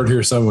red cord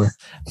here somewhere.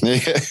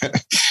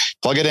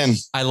 Plug it in.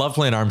 I love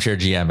playing armchair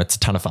GM. It's a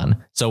ton of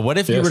fun. So what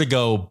if you were to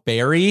go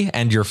Barrie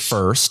and your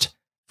first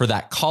for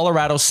that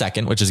Colorado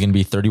 2nd, which is going to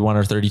be 31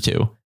 or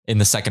 32 in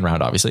the 2nd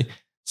round, obviously.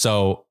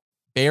 So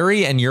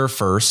Barrie and your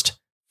first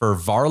for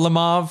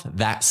Varlamov,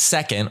 that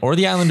 2nd, or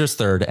the Islanders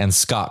 3rd, and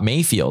Scott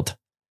Mayfield.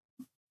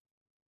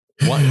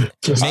 What?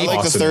 I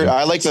like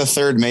the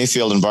third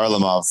Mayfield and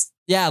Varlamov.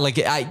 Yeah,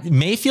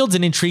 Mayfield's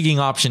an intriguing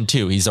option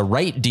too. He's a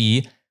right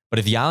D, but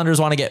if the Islanders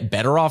want to get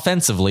better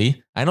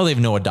offensively, I know they have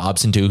Noah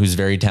Dobson too, who's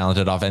very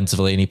talented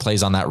offensively, and he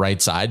plays on that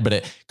right side, but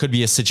it could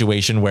be a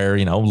situation where,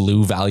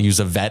 Lou values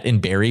a vet in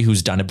Barrie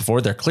who's done it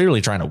before. They're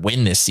clearly trying to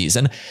win this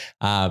season.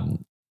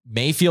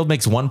 Mayfield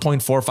makes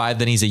 1.45,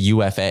 then he's a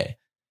UFA.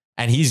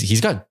 And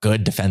he's got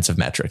good defensive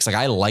metrics. Like,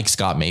 I like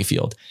Scott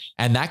Mayfield,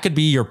 and that could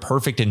be your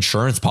perfect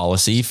insurance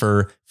policy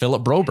for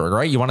Philip Broberg,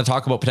 right? You want to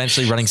talk about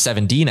potentially running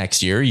 7D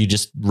next year. You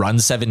just run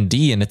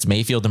 7D and it's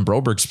Mayfield and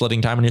Broberg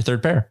splitting time in your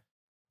 3rd pair.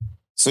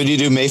 So do you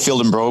do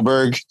Mayfield and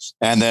Broberg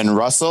and then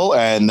Russell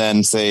and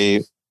then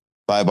say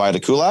bye-bye to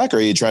Kulak, or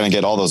are you trying to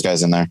get all those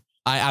guys in there?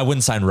 I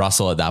wouldn't sign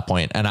Russell at that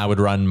point, and I would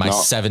run my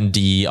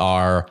 7D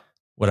or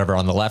whatever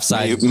on the left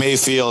side.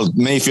 Mayfield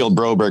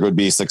Broberg would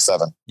be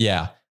 6-7.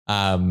 Yeah.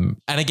 And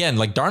again,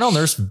 like Darnell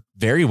Nurse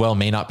very well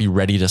may not be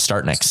ready to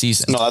start next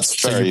season. No, that's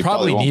fair. So you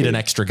probably need an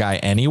extra guy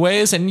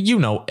anyways. And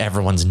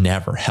everyone's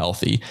never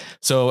healthy.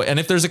 So, and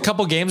if there's a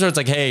couple games where it's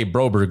like, hey,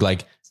 Broberg,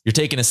 like you're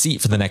taking a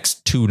seat for the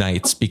next 2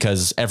 nights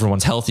because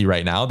everyone's healthy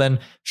right now, then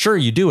sure,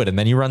 you do it. And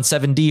then you run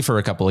 7D for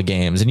a couple of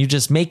games and you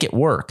just make it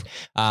work.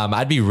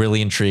 I'd be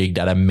really intrigued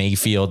at a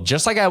Mayfield,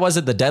 just like I was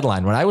at the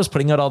deadline when I was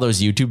putting out all those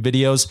YouTube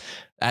videos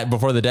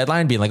before the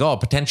deadline being like, oh,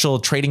 potential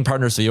trading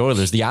partners for the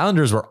Oilers. The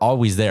Islanders were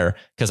always there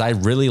because I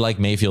really like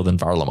Mayfield and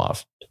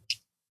Varlamov.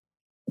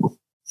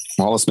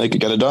 Well, let's get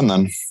it done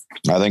then.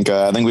 I think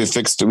we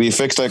fixed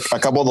a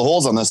couple of the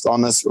holes on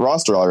this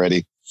roster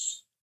already.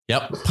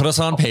 Yep. Put us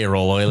on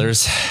payroll,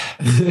 Oilers.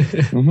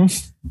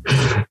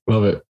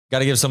 Love it. Got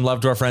to give some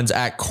love to our friends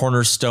at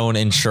Cornerstone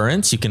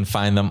Insurance. You can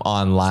find them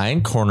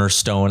online,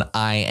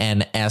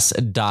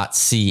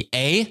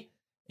 cornerstoneins.ca.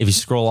 If you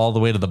scroll all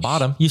the way to the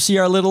bottom, you see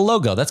our little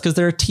logo. That's because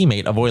they're a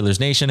teammate of Oilers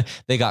Nation.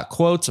 They got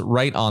quotes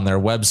right on their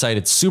website.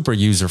 It's super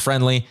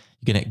user-friendly.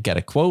 You can get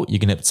a quote. You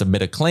can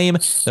submit a claim.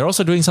 They're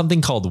also doing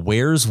something called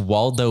Where's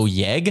Waldo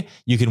Yegg.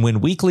 You can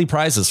win weekly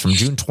prizes from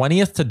June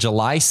 20th to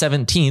July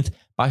 17th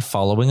by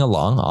following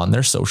along on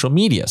their social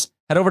medias.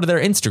 Head over to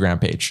their Instagram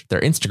page. Their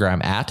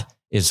Instagram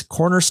is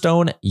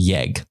Cornerstone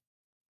Yegg.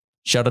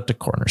 Shout out to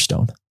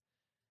Cornerstone.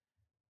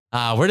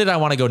 Where did I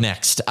want to go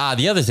next?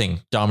 The other thing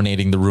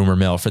dominating the rumor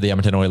mill for the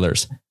Edmonton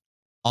Oilers.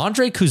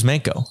 Andrei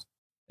Kuzmenko,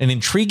 an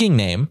intriguing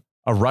name,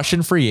 a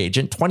Russian free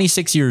agent,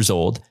 26 years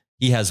old.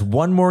 He has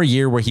one more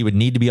year where he would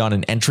need to be on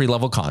an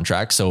entry-level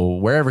contract. So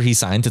wherever he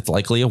signs, it's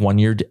likely a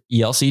 1-year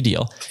ELC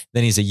deal.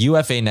 Then he's a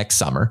UFA next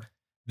summer.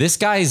 This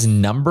guy's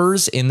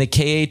numbers in the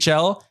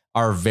KHL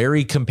are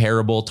very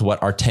comparable to what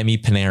Artemi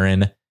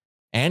Panarin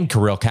and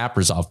Kirill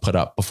Kaprizov put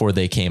up before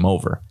they came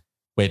over,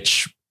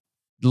 which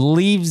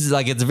leaves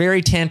it's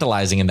very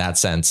tantalizing in that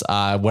sense.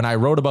 When I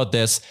wrote about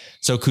this,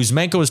 so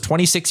Kuzmenko is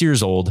 26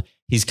 years old.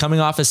 He's coming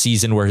off a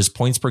season where his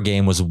points per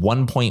game was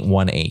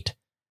 1.18.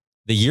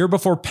 The year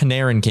before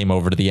Panarin came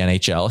over to the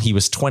NHL, he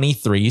was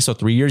 23, so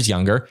 3 years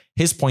younger.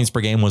 His points per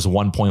game was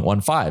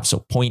 1.15,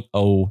 so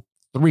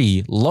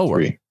 0.03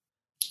 lower.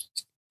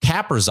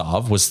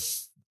 Kaprizov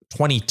was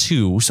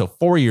 22, so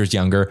 4 years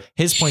younger.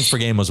 His points per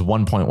game was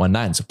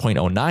 1.19, so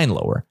 0.09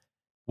 lower.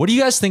 What do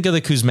you guys think of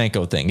the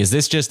Kuzmenko thing? Is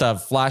this just a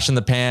flash in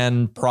the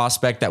pan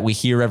prospect that we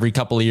hear every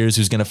couple of years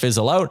who's going to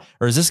fizzle out?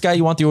 Or is this guy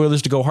you want the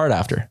Oilers to go hard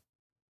after?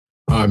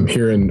 I'm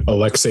hearing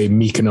Alexei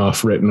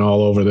Mikhanov written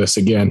all over this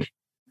again.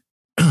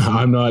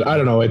 I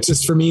don't know. It's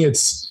just, for me,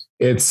 it's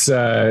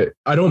I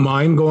don't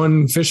mind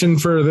going fishing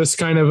for this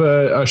kind of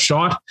a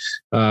shot.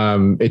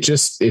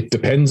 It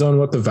depends on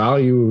what the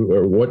value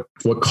or what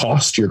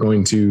cost you're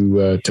going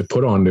to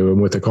put onto him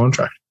with the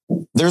contract.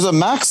 There's a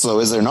max though,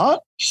 is there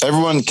not?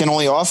 Everyone can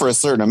only offer a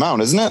certain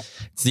amount, isn't it?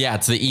 It's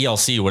the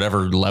ELC,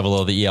 whatever level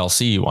of the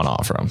ELC you want to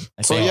offer them.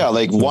 So yeah,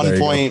 like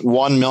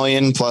 1.1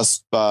 million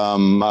plus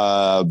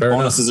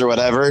bonuses or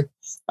whatever.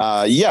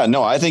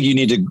 I think you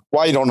need to.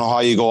 Well, I don't know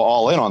how you go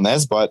all in on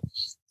this, but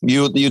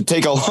you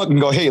take a look and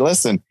go, hey,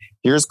 listen,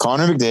 here's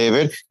Connor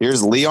McDavid,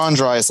 here's Leon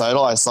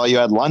Draisaitl. I saw you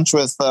had lunch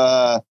with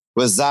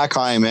Zach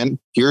Hyman.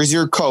 Here's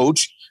your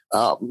coach.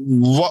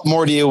 What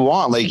more do you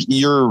want? Like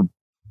your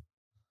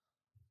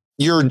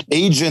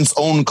agent's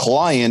own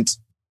client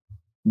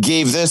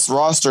gave this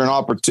roster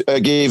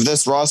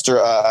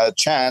a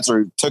chance,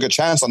 or took a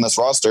chance on this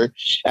roster,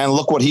 and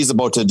look what he's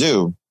about to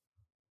do.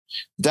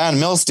 Dan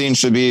Milstein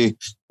should be,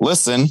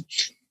 listen,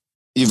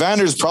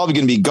 Evander's probably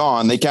going to be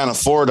gone. They can't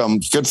afford him.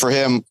 Good for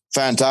him.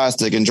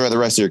 Fantastic. Enjoy the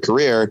rest of your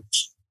career.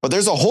 But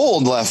there's a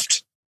hole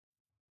left.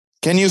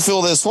 Can you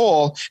fill this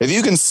hole? If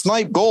you can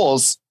snipe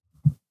goals,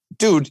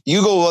 dude,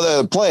 you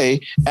go play,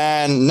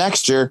 and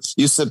next year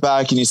you sit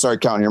back and you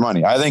start counting your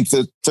money. I think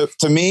to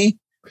me,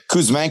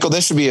 Kuzmenko,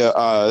 this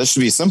should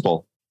be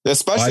simple,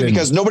 especially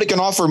because nobody can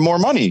offer more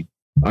money.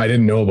 I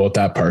didn't know about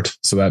that part,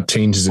 so that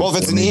changes it. Well,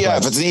 if it's an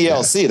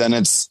ELC, then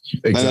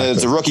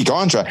it's a rookie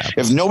contract.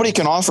 If nobody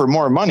can offer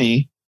more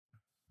money,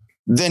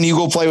 then you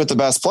go play with the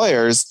best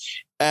players.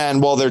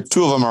 And there,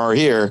 two of them are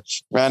here,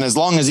 and as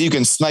long as you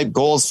can snipe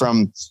goals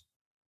from,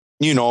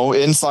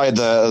 inside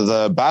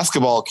the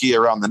basketball key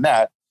around the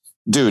net,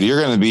 dude, you're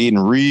going to be eating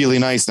really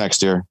nice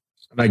next year.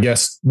 And I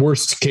guess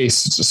worst case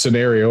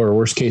scenario, or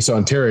worst case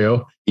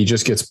Ontario, he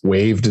just gets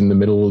waived in the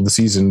middle of the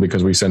season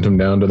because we sent him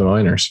down to the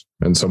minors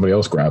and somebody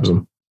else grabs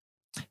him.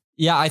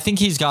 Yeah, I think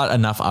he's got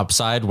enough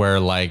upside where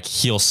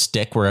he'll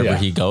stick wherever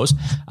he goes.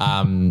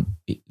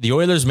 The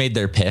Oilers made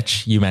their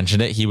pitch. You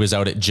mentioned it. He was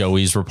out at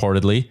Joey's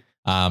reportedly.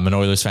 An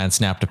Oilers fan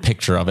snapped a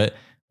picture of it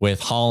with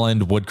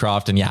Holland,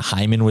 Woodcroft, and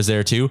Hyman was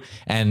there too.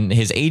 And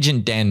his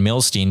agent, Dan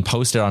Milstein,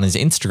 posted on his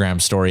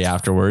Instagram story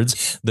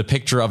afterwards the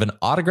picture of an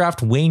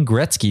autographed Wayne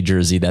Gretzky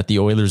jersey that the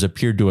Oilers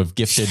appeared to have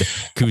gifted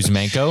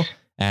Kuzmenko.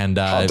 And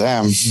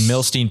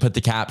Milstein put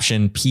the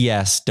caption,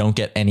 P.S. don't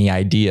get any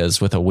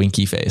ideas, with a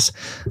winky face.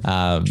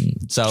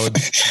 So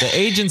the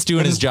agent's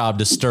doing his job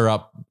to stir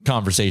up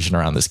conversation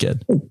around this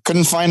kid.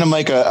 Couldn't find him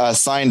a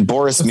signed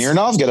Boris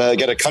Mirnov,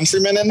 get a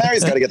countryman in there.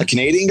 He's got to get the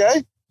Canadian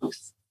guy.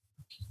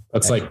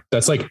 That's like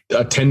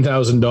a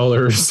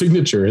 $10,000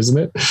 signature, isn't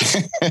it?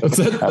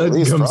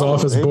 That comes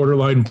off as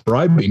borderline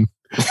bribing.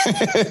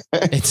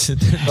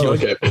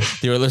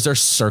 The Oilers are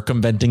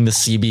circumventing the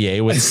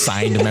CBA with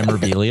signed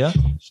memorabilia.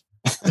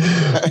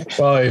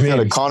 Well, I mean, got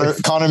a Connor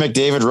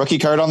McDavid rookie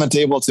card on the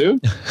table too.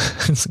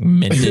 It's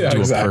minted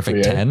to a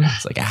perfect 10.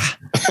 It's like,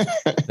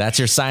 that's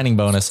your signing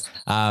bonus.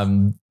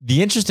 The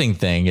interesting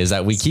thing is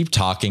that we keep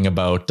talking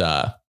about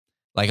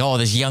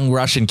this young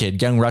Russian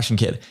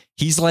kid.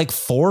 He's like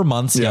 4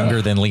 months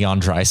younger than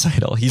Leon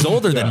Draisaitl. He's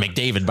older than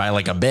McDavid by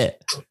like a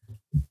bit.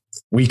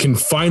 We can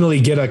finally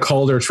get a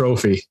Calder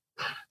trophy.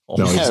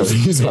 No,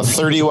 he's a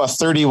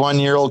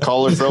 31-year-old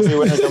Calder Trophy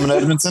winner coming to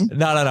Edmonton.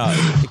 No.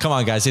 Come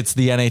on, guys. It's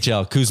the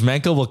NHL.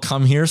 Kuzmenko will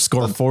come here,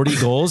 score 40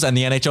 goals, and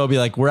the NHL will be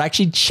like, we're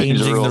actually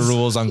changing the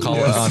rules on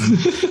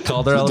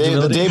Calder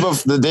eligibility.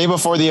 The day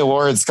before the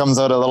awards comes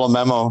out a little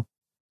memo.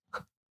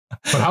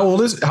 But how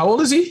old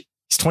is he?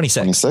 He's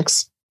 26.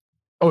 26.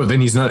 Oh, then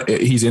he's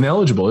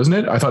ineligible, isn't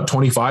it? I thought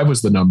 25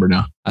 was the number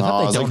now. I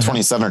thought it was like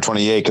 27 or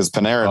 28 because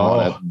Panarin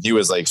won it. He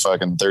was like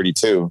fucking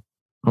 32.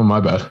 Oh, my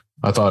bad.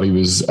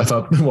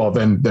 Well,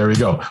 then there we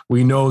go.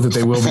 We know that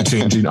they will be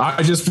changing.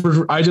 I just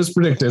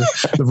predicted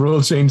the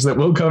rule change that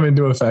will come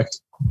into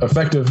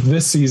effective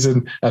this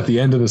season at the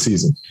end of the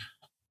season.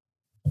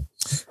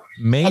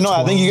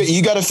 I think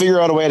you got to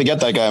figure out a way to get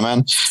that guy,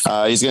 man.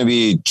 He's going to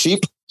be cheap.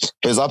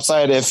 His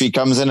upside, if he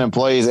comes in and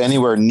plays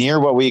anywhere near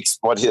what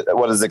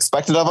is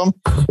expected of him,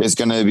 is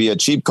going to be a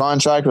cheap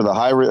contract with a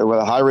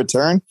high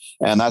return,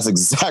 and that's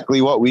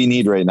exactly what we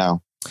need right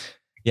now.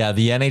 Yeah,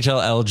 the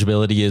NHL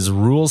eligibility is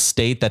rules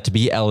state that to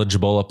be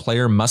eligible, a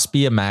player must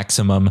be a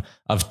maximum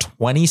of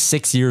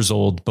 26 years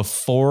old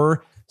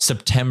before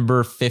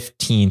September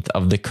 15th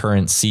of the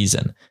current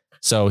season.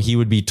 So he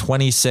would be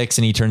 26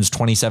 and he turns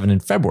 27 in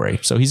February.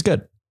 So he's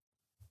good.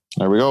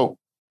 There we go.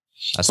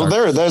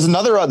 There's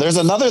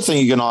another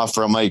thing you can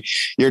offer him. Like,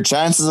 your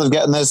chances of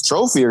getting this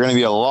trophy are going to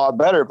be a lot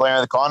better playing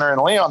with Connor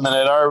and Leon than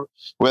it are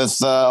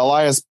with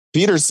Elias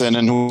Peterson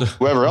and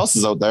whoever else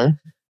is out there.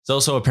 There's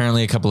also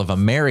apparently a couple of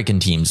American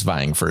teams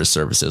vying for his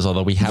services,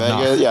 although we have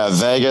not. Yeah,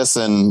 Vegas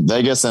and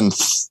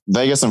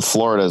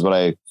Florida is what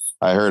I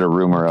heard a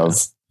rumor of.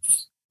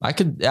 I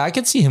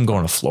could see him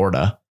going to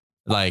Florida.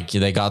 Like,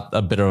 they got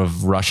a bit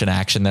of Russian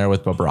action there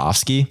with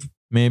Bobrovsky.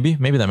 Maybe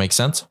that makes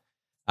sense.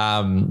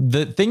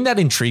 The thing that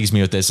intrigues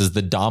me with this is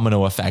the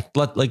domino effect.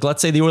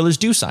 Let's say the Oilers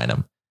do sign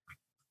him.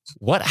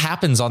 What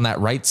happens on that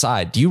right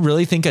side? Do you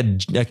really think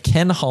a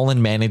Ken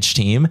Holland managed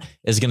team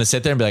is going to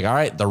sit there and be like, all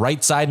right, the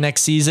right side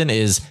next season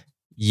is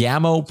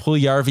Yamo,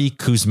 Puljujarvi,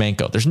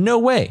 Kuzmenko? There's no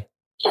way.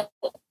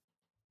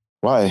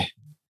 Why?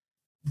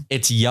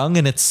 It's young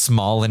and it's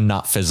small and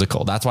not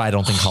physical. That's why I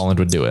don't think Holland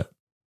would do it.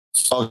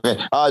 Okay.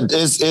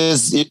 Is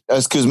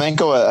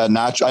Kuzmenko a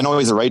natural? I know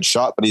he's a right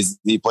shot, but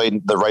he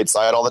played the right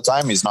side all the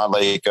time. He's not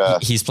like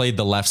he's played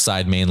the left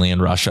side mainly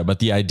in Russia, but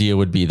the idea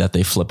would be that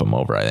they flip him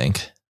over, I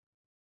think.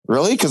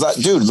 Really? Because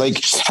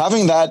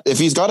having that, if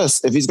he's got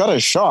a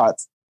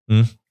shot,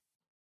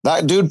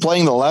 that dude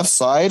playing the left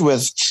side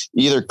with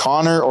either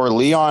Connor or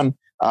Leon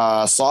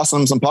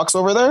saucing some pucks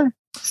over there.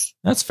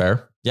 That's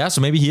fair. Yeah. So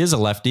maybe he is a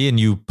lefty and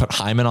you put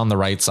Hyman on the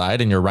right side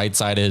and your right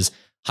side is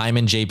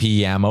Hyman, JP,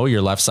 Yamo.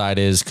 Your left side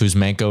is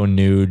Kuzmenko,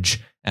 Nuge,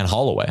 and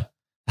Holloway.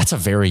 That's a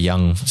very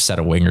young set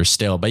of wingers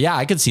still. But yeah,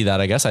 I could see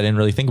that. I guess I didn't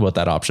really think about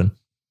that option.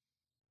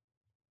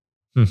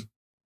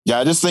 Yeah,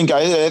 I just think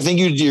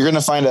you're going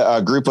to find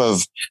a group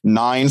of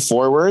 9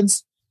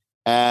 forwards,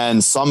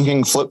 and some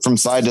can flip from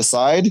side to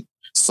side.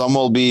 Some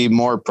will be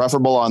more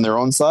preferable on their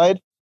own side,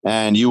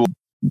 and you will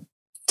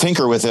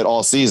tinker with it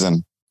all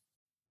season.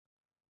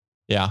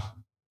 Yeah,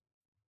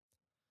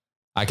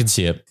 I can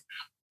see it.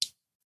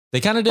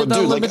 They kind of did that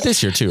a little bit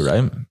this year too,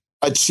 right?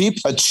 A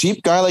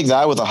cheap guy like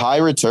that with a high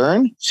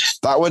return,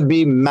 that would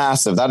be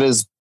massive. That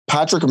is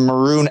Patrick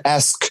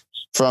Maroon-esque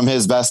from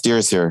his best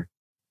years here.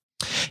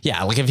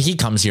 Yeah, like if he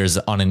comes here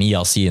on an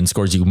ELC and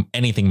scores you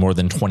anything more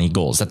than 20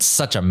 goals, that's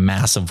such a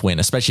massive win,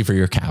 especially for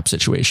your cap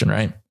situation,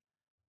 right?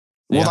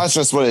 Well, that's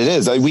just what it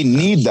is. We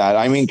need that.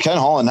 I mean, Ken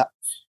Holland,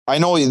 I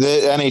know the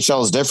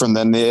NHL is different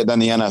than the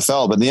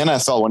NFL, but the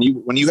NFL,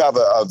 when you have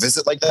a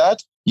visit like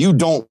that, you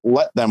don't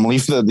let them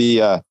leave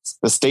the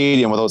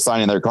stadium without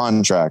signing their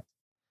contract.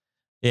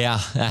 Yeah,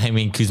 I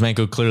mean,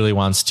 Kuzmenko clearly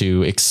wants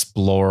to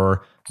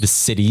explore the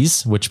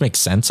cities, which makes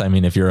sense. I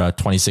mean, if you're a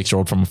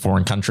 26-year-old from a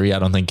foreign country, I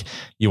don't think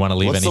you want to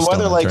leave any. What's the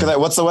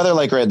weather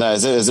like right now?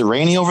 Is it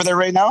rainy over there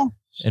right now?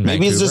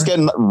 Maybe it's just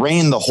getting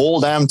rain the whole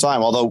damn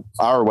time. Although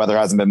our weather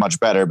hasn't been much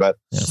better, but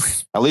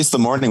at least the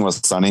morning was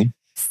sunny.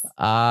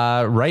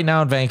 Right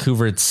now in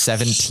Vancouver, it's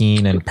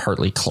 17 and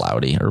partly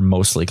cloudy or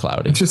mostly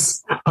cloudy.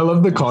 I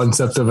love the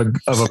concept of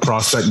a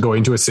prospect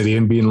going to a city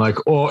and being like,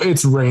 "Oh,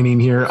 it's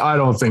raining here. I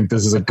don't think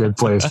this is a good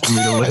place for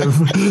me to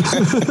live."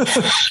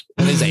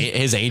 And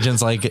his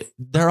agent's like,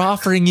 they're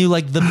offering you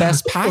like the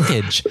best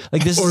package.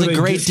 Like, this is a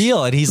great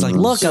deal. And he's like,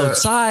 look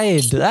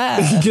outside.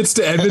 He gets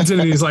to Edmonton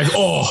and he's like,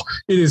 "Oh,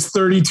 it is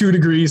 32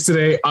 degrees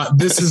today.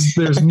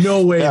 There's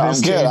no way. Yeah,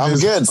 I'm good.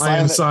 I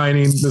am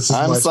signing.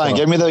 I'm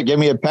signing. Give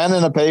me a pen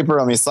and a paper.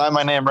 Let me sign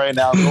my name right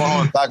now. Go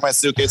home and pack my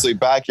suitcase. We'll be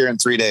back here in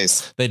 3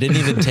 days. They didn't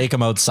even take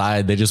him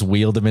outside. They just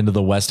wheeled him into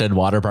the West End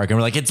Water Park. And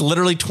we're like, it's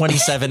literally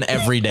 27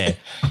 every day.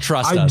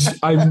 Trust us.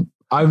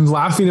 I'm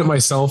laughing at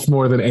myself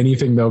more than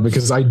anything though,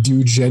 because I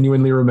do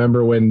genuinely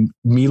remember when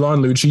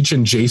Milan Lucic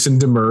and Jason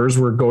Demers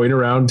were going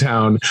around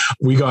town.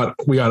 We got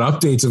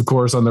updates, of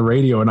course, on the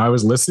radio, and I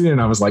was listening and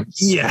I was like,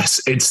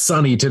 yes, it's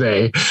sunny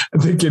today.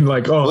 I'm thinking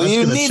like, oh, well, that's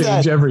going to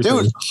change everything.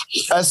 Dude,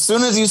 as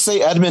soon as you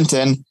say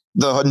Edmonton,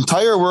 the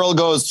entire world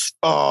goes,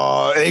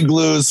 oh,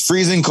 igloos,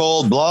 freezing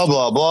cold, blah,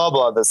 blah, blah,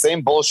 blah. The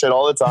same bullshit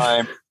all the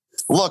time.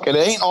 Look, it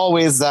ain't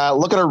always that.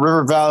 Look at our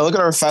River Valley. Look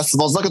at our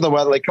festivals. Look at the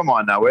weather. Like, come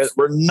on now.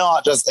 We're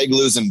not just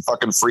igloos and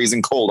fucking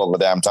freezing cold all the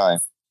damn time.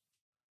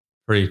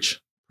 Preach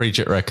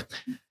it, Rick.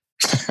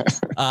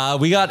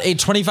 We got a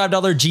 $25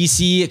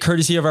 GC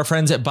courtesy of our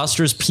friends at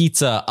Buster's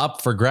Pizza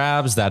up for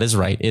grabs. That is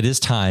right. It is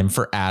time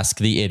for Ask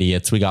the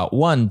Idiots. We got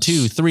 1,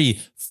 2,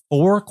 3,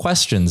 4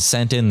 questions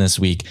sent in this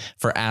week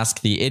for Ask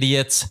the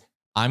Idiots.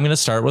 I'm going to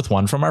start with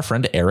one from our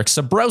friend Eric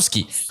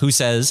Sabrowski, who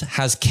says,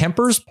 has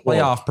Kemper's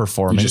playoff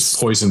performance... You just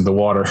poisoned the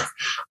water.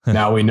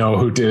 Now we know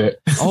who did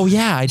it. Oh,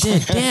 yeah, I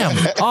did. Damn.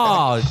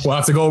 Oh,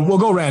 we'll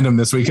go random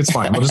this week. It's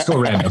fine. We'll just go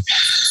random.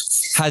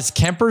 Has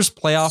Kemper's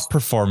playoff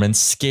performance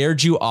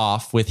scared you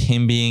off with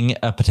him being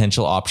a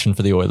potential option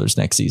for the Oilers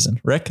next season?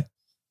 Rick?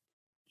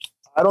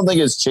 I don't think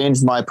it's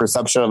changed my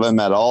perception of him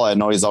at all. I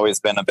know he's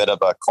always been a bit of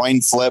a coin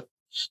flip.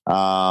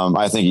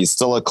 I think he's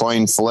still a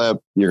coin flip.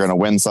 You're going to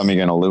win some, you're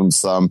going to lose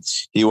some.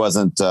 He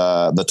wasn't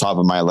the top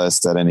of my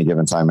list at any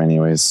given time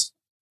anyways.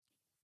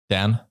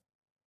 Dan?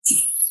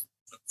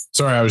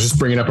 Sorry, I was just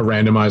bringing up a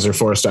randomizer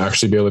for us to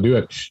actually be able to do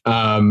it.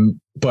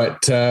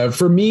 But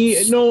for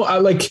me, no,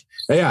 I'm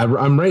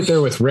right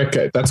there with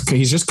Rick.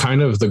 He's just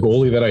kind of the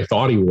goalie that I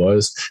thought he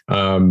was.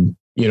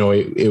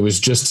 It was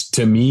just,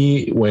 to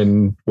me,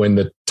 when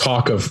the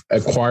talk of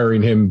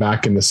acquiring him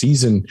back in the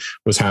season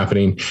was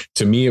happening,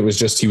 to me, it was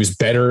just, he was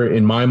better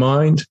in my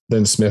mind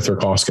than Smith or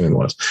Koskinen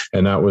was.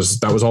 And that was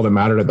all that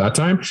mattered at that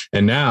time.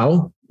 And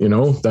now,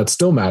 that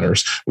still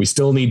matters. We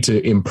still need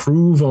to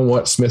improve on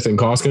what Smith and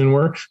Koskinen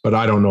were, but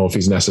I don't know if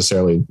he's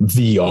necessarily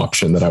the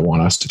option that I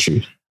want us to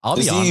choose.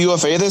 Is he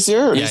UFA this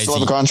year, or does he still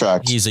have a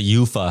contract? He's a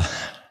UFA.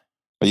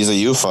 He's a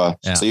UFA.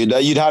 Yeah. So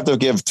you'd have to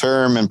give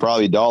term and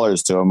probably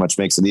dollars to him, which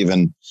makes it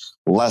even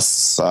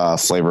less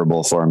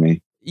flavorable for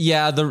me.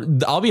 Yeah,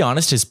 I'll be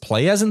honest, his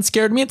play hasn't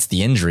scared me. It's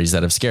the injuries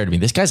that have scared me.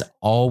 This guy's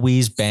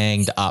always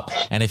banged up.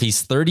 And if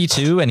he's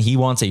 32 and he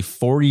wants a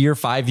 4-year,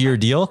 5-year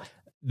deal,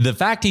 the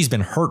fact he's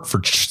been hurt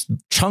for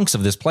chunks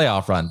of this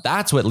playoff run,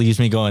 that's what leaves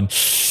me going,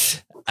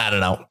 I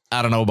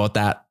don't know about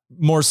that.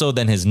 More so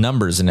than his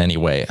numbers in any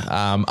way.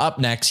 Up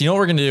next, you know what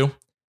we're going to do?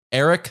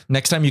 Eric,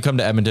 next time you come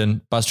to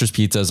Edmonton, Buster's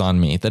Pizza is on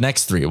me. The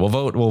next 3, we'll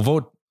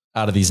vote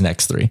out of these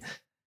next 3.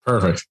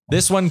 Perfect.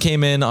 This one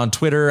came in on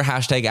Twitter,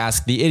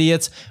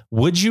 #AskTheIdiots.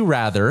 Would you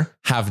rather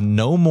have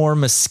no more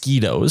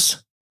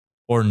mosquitoes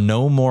or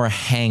no more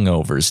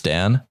hangovers,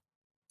 Dan?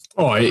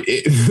 Oh,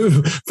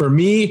 for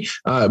me,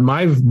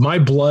 my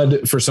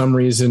blood for some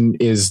reason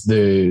is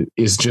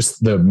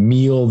just the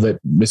meal that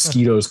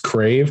mosquitoes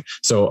crave.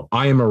 So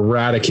I am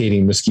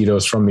eradicating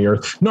mosquitoes from the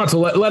earth. Not to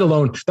let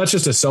alone, that's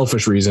just a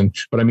selfish reason.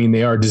 But I mean,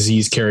 they are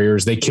disease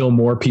carriers. They kill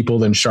more people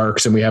than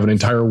sharks, and we have an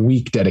entire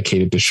week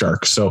dedicated to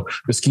sharks. So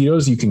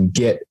mosquitoes, you can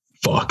get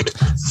fucked.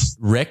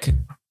 Rick,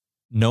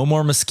 no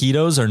more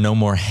mosquitoes or no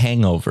more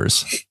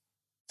hangovers?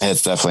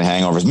 It's definitely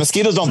hangovers.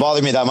 Mosquitoes don't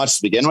bother me that much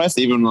to begin with,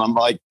 even when I'm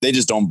like, they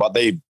don't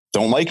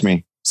like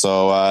me.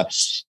 So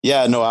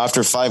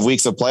after 5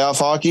 weeks of playoff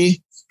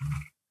hockey,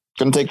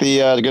 gonna take the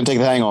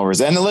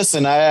hangovers. And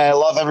listen, I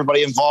love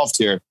everybody involved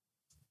here,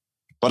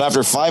 but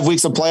after 5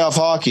 weeks of playoff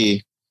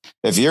hockey,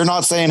 if you're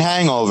not saying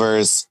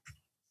hangovers,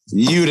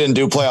 you didn't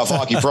do playoff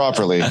hockey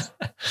properly.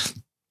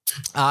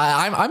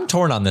 I'm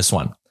torn on this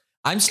one.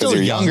 I'm still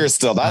younger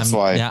still. That's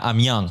why. Yeah, I'm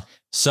young.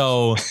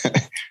 So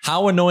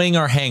how annoying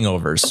are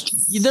hangovers?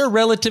 They're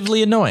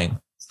relatively annoying.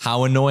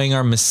 How annoying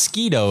are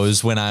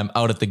mosquitoes when I'm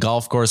out at the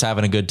golf course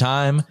having a good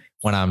time,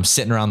 when I'm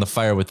sitting around the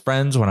fire with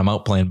friends, when I'm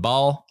out playing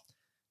ball?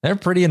 They're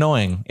pretty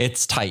annoying.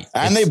 It's tight.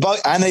 And they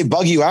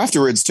bug you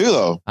afterwards too,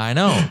 though. I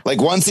know.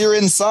 Like once you're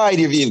inside,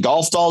 you've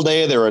golfed all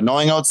day. They're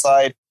annoying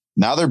outside.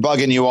 Now they're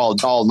bugging you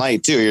all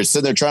night too. You're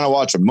sitting there trying to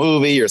watch a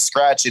movie. You're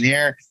scratching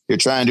here. You're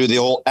trying to do the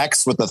old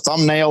X with the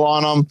thumbnail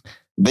on them.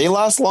 They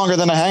last longer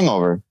than a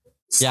hangover.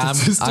 Yeah,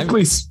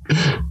 statistically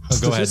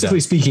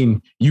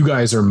speaking, you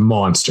guys are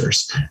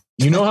monsters.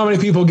 You know how many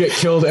people get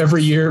killed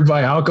every year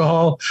by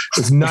alcohol?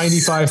 It's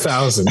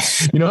 95,000.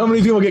 You know how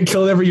many people get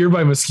killed every year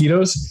by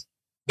mosquitoes?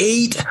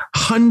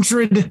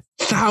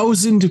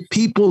 800,000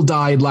 people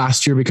died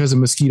last year because of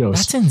mosquitoes.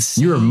 That's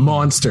insane. You're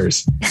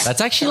monsters. That's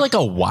actually like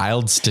a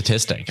wild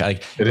statistic.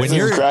 Like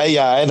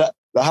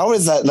how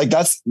is that? Like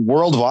that's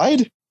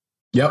worldwide?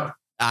 Yep.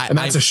 And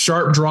that's a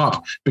sharp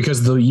drop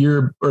because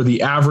the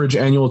average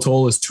annual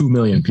toll is 2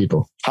 million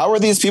people. How are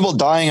these people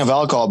dying of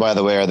alcohol, by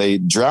the way? Are they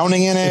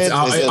drowning in it?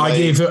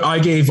 I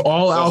gave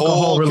all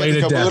alcohol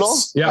related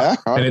deaths. Yeah.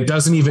 And it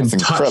doesn't even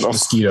touch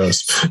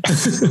mosquitoes.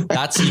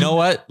 That's, you know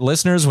what,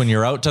 listeners, when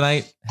you're out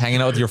tonight,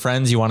 hanging out with your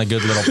friends, you want a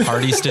good little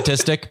party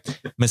statistic.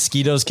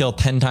 Mosquitoes kill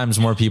 10 times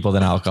more people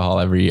than alcohol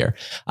every year.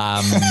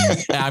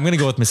 I'm going to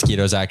go with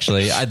mosquitoes.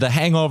 Actually, the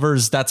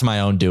hangovers, that's my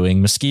own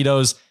doing.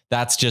 Mosquitoes,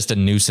 that's just a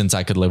nuisance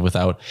I could live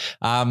without.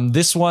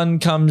 This one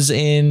comes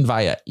in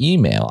via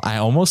email. I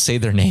almost say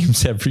their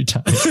names every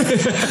time.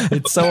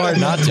 It's so hard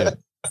not to.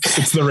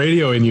 It's the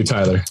radio in you,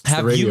 Tyler.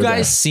 Have you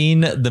guys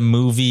seen the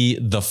movie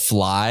The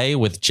Fly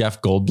with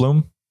Jeff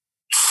Goldblum?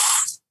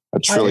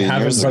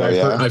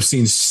 I've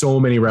seen so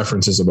many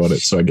references about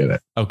it, so I get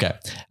it. Okay.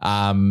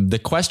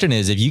 The question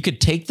is, if you could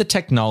take the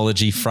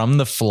technology from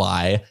The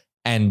Fly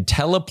and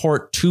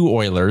teleport 2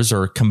 Oilers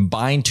or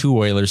combine 2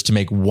 Oilers to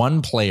make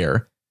one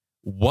player,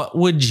 what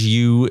would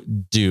you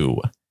do?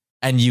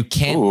 And you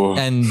can't. Ooh.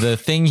 And the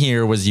thing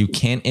here was you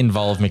can't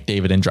involve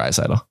McDavid and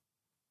Draisaitl.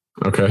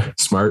 Okay,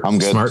 smart. I'm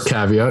good. Smart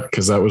caveat,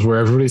 because that was where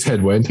everybody's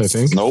head went, I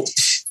think. Nope.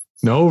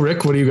 No,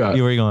 Rick, what do you got?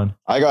 Where are you going?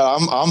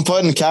 I'm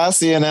putting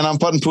Cassie and then I'm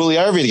putting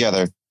Puljujarvi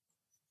together.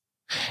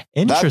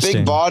 Interesting. That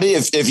big body.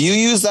 If you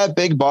use that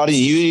big body,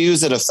 you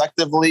use it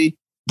effectively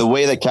the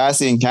way that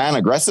Cassian can,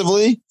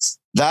 aggressively.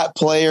 That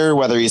player,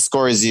 whether he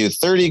scores you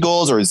 30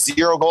 goals or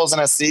 0 goals in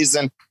a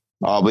season,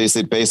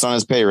 obviously based on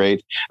his pay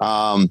rate,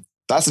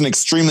 that's an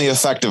extremely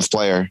effective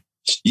player.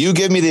 You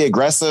give me the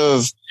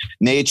aggressive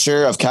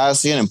nature of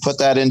Cassian and put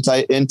that into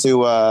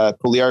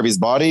Puljujarvi's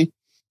body,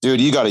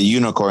 dude, you got a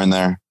unicorn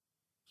there.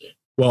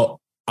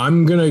 Well,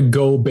 I'm going to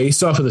go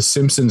based off of the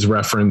Simpsons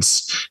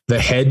reference. The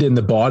head and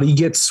the body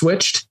get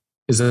switched.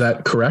 Is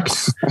that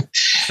correct?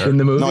 In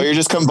the movie? No, you're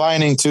just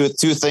combining two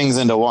things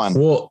into one.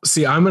 Well,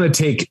 see, I'm going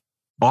to take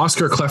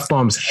Oscar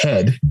Klefbom's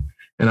head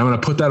and I'm going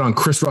to put that on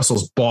Chris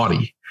Russell's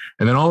body.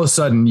 And then all of a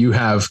sudden you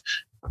have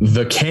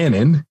the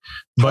cannon,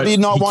 but he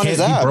can't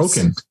be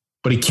broken.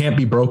 But he can't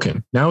be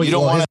broken. Now you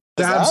don't want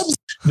his abs.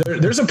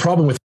 There's a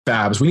problem with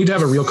abs. We need to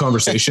have a real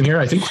conversation here.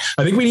 I think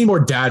we need more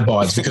dad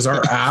bods because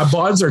our ab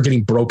bods are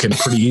getting broken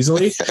pretty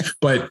easily.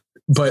 But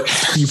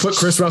you put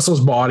Chris Russell's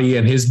body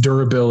and his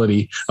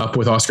durability up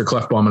with Oscar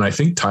Klefbom, and I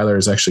think Tyler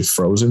is actually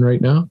frozen right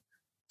now.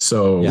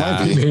 So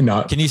he may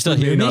not. Can you still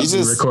hear me?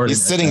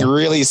 He's sitting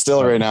really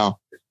still right now.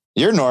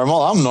 You're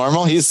normal. I'm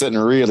normal. He's sitting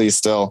really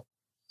still.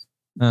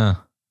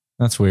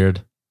 That's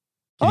weird.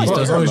 As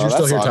long as you're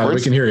still here, Tyler, we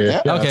can hear you.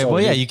 Yeah. Okay.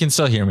 Well, yeah, you can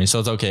still hear me. So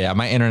it's okay. Yeah,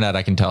 my internet,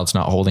 I can tell it's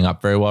not holding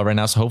up very well right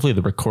now. So hopefully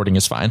the recording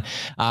is fine.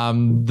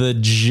 The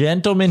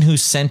gentleman who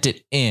sent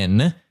it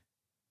in,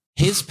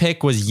 his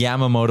pick was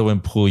Yamamoto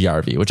and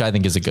Puljujarvi, which I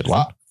think is a good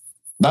one.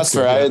 That's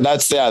fair.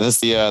 That's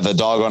the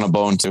dog on a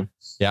bone too.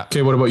 Yeah.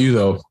 Okay. What about you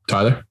though,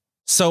 Tyler?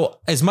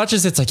 So as much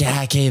as it's like,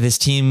 this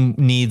team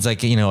needs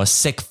a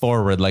sick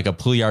forward, like a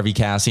Puljujarvi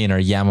Cassian or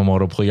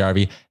Yamamoto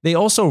Puljujarvi, they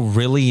also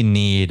really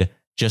need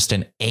just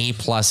an A+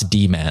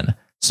 D-man.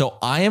 So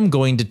I am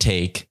going to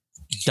take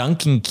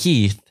Duncan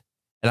Keith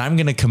and I'm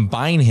going to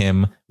combine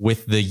him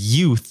with the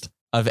youth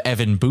of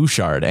Evan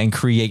Bouchard and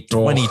create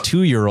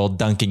 22-year-old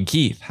Duncan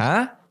Keith.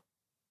 Huh?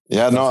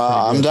 Yeah, no,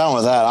 I'm down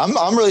with that.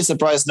 I'm really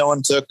surprised no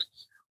one took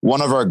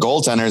one of our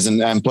goaltenders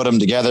and put them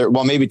together.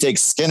 Well, maybe take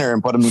Skinner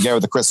and put him together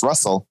with Chris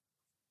Russell.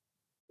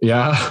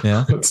 Yeah,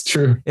 that's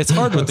true. It's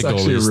hard with the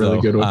goalies, a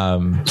really good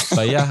one.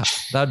 But yeah,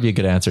 that'd be a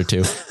good answer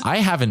too. I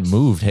haven't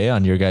moved,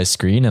 on your guys'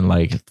 screen in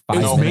like 5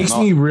 minutes. It makes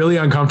me really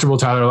uncomfortable,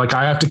 Tyler. Like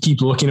I have to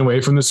keep looking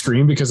away from the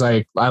screen because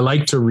I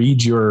like to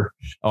read your.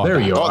 There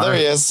you are. Oh, there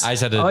he is. I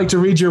like to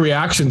read your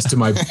reactions to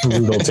my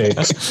brutal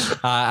takes.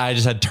 I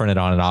just had to turn it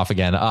on and off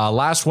again.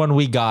 Last one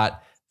we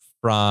got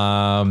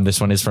from this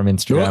one is from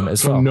Instagram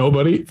as well.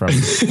 Nobody. From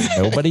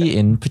nobody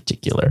in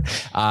particular.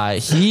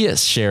 He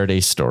shared a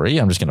story.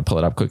 I'm just going to pull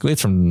it up quickly.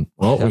 It's from.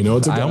 Well, we know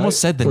it's a guy. I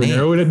almost said the name.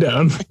 Narrowing it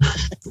down.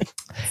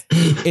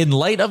 In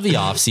light of the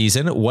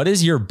offseason, what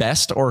is your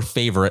best or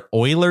favorite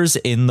Oilers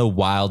in the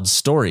Wild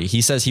story?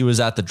 He says he was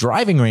at the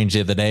driving range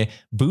the other day.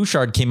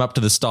 Bouchard came up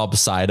to the stall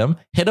beside him,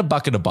 hit a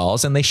bucket of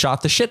balls, and they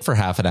shot the shit for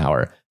half an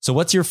hour. So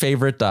what's your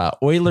favorite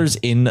Oilers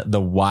in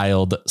the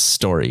Wild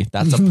story?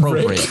 That's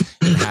appropriate.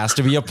 It has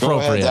to be appropriate.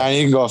 Go ahead, Dan,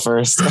 you can go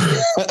first.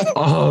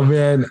 Oh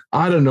man,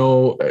 I don't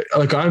know.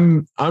 Like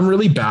I'm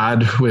really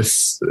bad with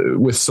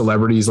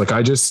celebrities. Like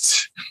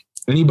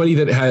anybody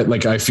that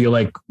had I feel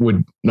like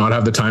would not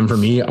have the time for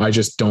me, I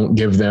just don't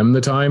give them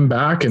the time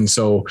back. And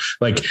so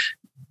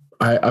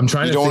I'm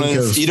trying to think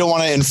of, you don't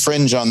want to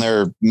infringe on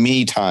their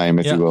me time,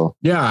 if you will.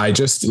 Yeah. I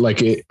just I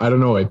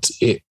don't know.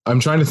 I'm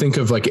trying to think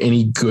of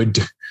any good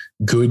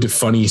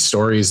funny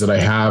stories that I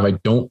have. I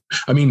think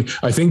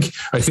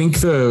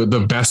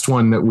the best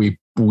one that we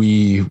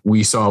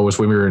saw was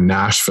when we were in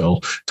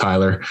Nashville,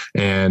 Tyler.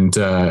 And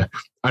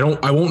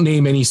I won't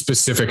name any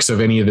specifics of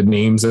any of the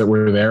names that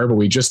were there, but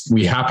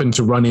we happened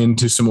to run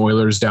into some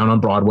Oilers down on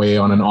Broadway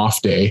on an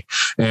off day,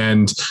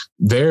 and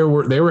they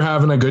were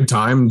having a good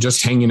time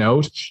just hanging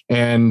out.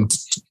 And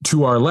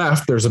to our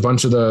left, there's a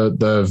bunch of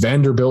the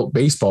Vanderbilt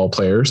baseball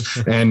players,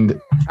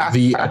 and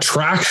the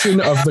attraction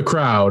of the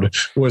crowd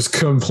was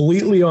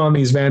completely on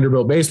these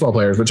Vanderbilt baseball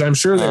players, which I'm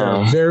sure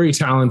they're very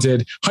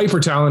talented, hyper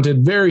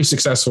talented, very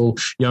successful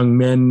young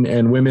men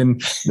and women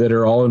that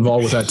are all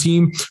involved with that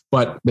team,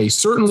 but they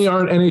certainly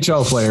aren't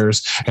NHL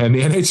players, and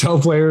the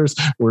NHL players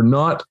were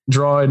not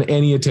drawing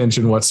any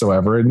attention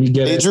whatsoever. And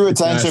they drew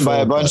attention by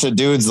a bunch of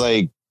dudes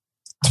like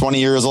 20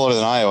 years older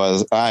than I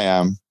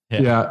am.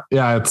 Yeah.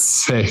 And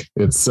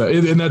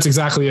that's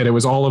exactly it. It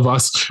was all of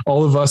us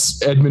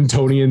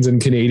Edmontonians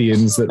and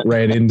Canadians that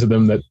ran into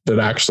them that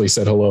actually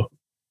said hello.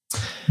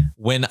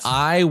 When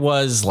I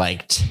was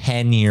like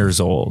 10 years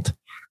old,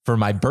 for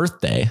my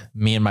birthday,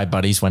 me and my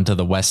buddies went to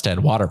the West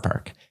End Water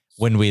Park.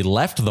 When we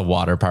left the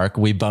water park,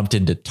 we bumped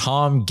into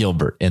Tom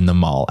Gilbert in the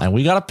mall, and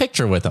we got a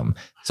picture with him.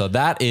 So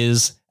that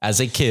is, as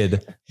a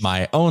kid,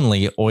 my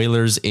only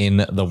Oilers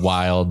in the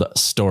Wild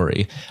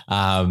story.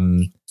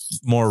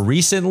 More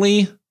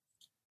recently,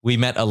 we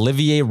met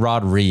Olivier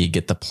Rodrigue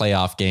at the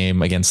playoff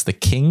game against the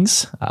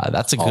Kings.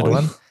 That's a good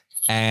one.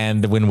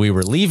 And when we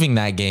were leaving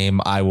that game,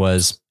 I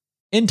was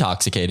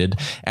intoxicated,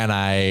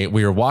 and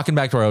we were walking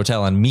back to our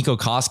hotel, and Mikko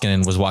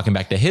Koskinen was walking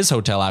back to his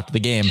hotel after the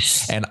game,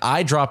 and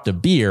I dropped an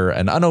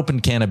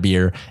unopened can of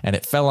beer, and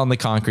it fell on the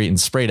concrete and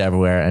sprayed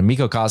everywhere. And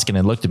Mikko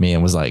Koskinen looked at me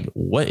and was like,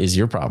 "What is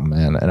your problem,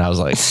 man?" And I was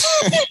like,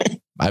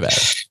 "My bad."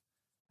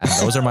 And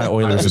those are my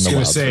Oilers. I was going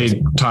to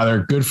say, Tyler,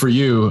 good for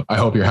you. I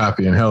hope you're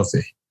happy and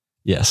healthy.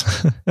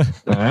 Yes.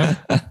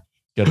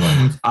 Good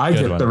one. I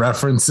get the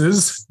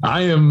references.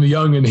 I am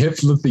young and hip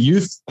with the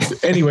youth.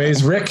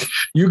 Anyways, Rick,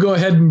 you go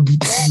ahead and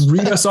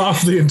read us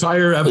off the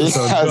entire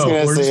episode.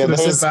 We're just going to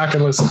sit back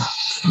and listen.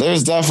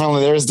 There's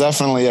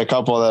definitely a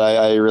couple that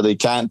I really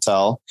can't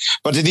tell.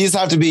 But do these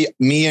have to be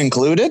me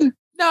included?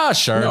 No,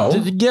 sure. No.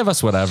 Give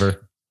us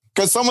whatever.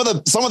 Because some of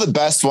the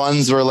best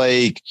ones were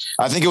like,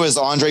 I think it was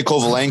Andrei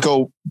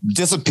Kovalenko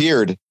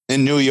disappeared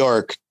in New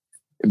York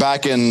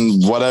back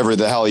in whatever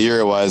the hell year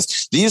it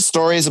was. These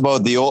stories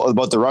about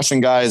the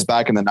Russian guys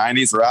back in the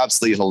 90s were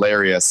absolutely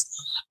hilarious.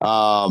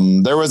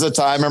 There was a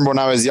time, I remember when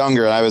I was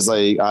younger, and I was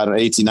like, I don't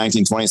know, 18,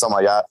 19, 20, something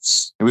like that.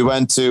 And we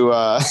went to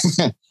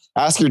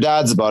Ask Your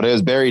Dads About It. It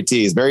was Barry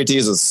T's. Barry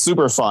T's was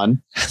super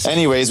fun.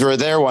 Anyways, we were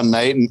there one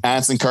night, and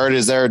Anson Carter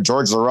is there,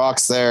 George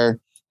LaRocque's there.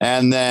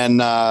 And then,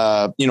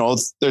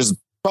 there's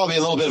probably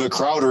a little bit of a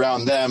crowd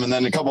around them. And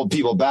then a couple of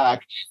people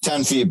back,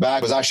 10 feet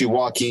back, was actually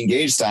Joaquin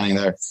Gage standing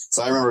there.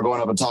 So I remember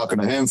going up and talking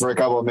to him for a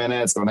couple of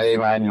minutes, going, "Hey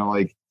man,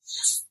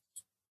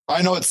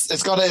 I know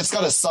it's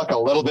gotta suck a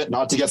little bit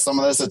not to get some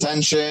of this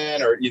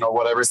attention or,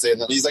 whatever." Saying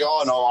that, he's like,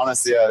 "Oh no,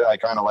 honestly, I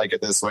kind of like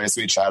it this way." So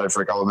we chatted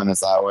for a couple of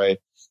minutes that way.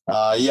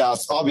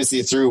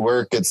 Obviously through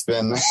work, it's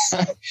been,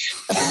 I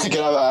could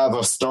have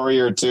a story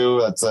or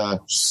two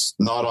that's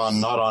not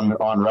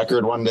on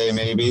record one day,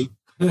 maybe.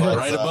 But,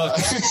 write a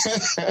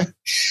book.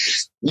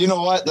 You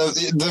know what?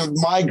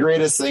 My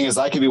greatest thing is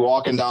I could be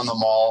walking down the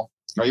mall,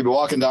 or you'd be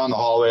walking down the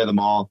hallway of the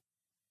mall,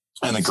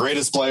 and the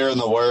greatest player in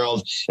the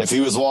world, if he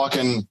was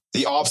walking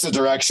the opposite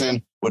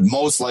direction, would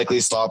most likely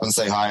stop and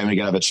say hi, and we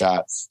could have a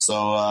chat.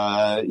 So,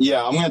 I'm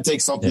going to take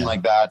something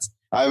like that.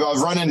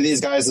 I've run into these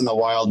guys in the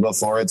wild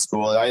before. It's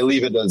cool. I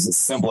leave it as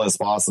simple as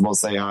possible.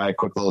 Say hi,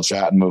 quick little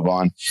chat, and move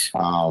on.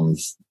 Come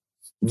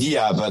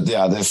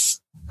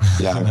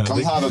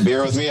have a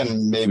beer with me,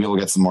 and maybe we'll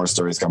get some more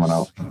stories coming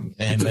out.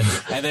 And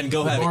then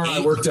go ahead. The bar I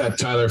worked at,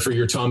 Tyler, for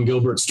your Tom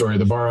Gilbert story,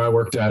 the bar I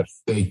worked at,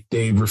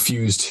 they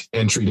refused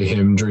entry to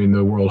him during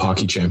the World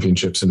Hockey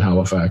Championships in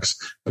Halifax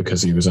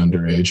because he was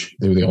underage.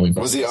 They were the only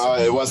bar. Was he?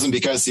 It wasn't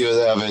because he was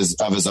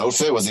of his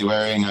outfit. Was he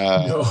wearing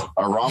a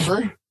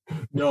romper?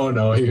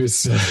 No, he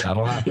was.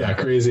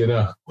 Crazy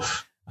enough.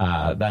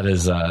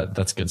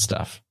 That's good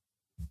stuff.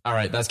 All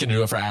right, that's going to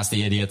do it for Ask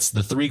the Idiots.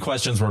 The 3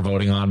 questions we're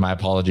voting on. My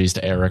apologies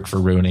to Eric for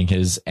ruining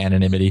his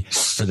anonymity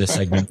for this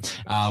segment.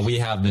 We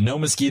have the no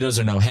mosquitoes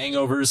or no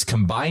hangovers,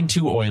 combined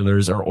 2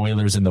 Oilers, or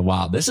Oilers in the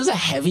Wild. This is a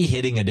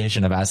heavy-hitting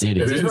edition of Ask the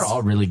Idiots. These are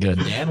all really good.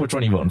 Dan, which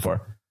one are you voting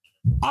for?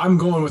 I'm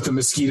going with the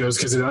mosquitoes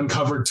because it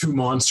uncovered 2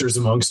 monsters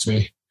amongst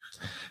me.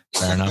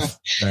 Fair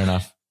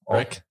enough.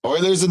 Rick?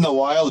 Oilers in the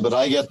Wild, but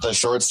I get the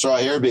short straw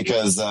here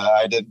because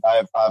I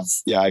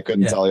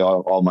couldn't tell you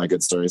all my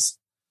good stories.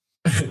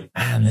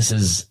 Man, this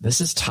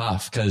is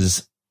tough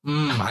because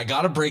I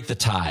gotta break the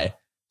tie.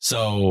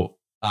 So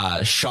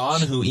Sean,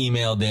 who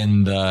emailed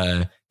in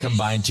the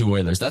combined 2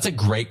 Oilers, that's a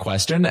great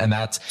question, and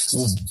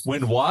that's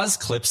when Waz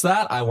clips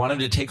that. I want him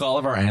to take all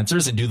of our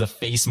answers and do the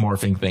face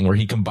morphing thing where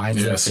he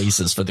combines their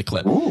faces for the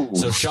clip. Ooh.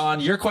 So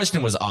Sean, your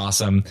question was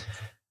awesome.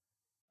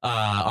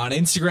 On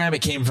Instagram,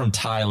 it came from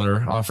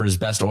Tyler, offers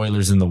best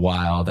Oilers in the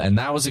Wild, and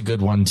that was a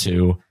good one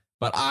too.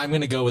 but I'm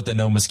going to go with the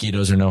no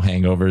mosquitoes or no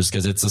hangovers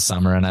because it's the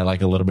summer and I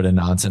like a little bit of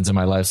nonsense in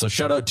my life. So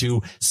shout out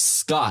to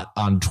Scott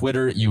on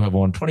Twitter. You have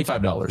won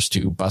 $25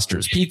 to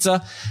Buster's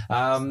Pizza.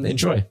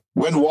 Enjoy.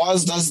 When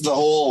Waz does the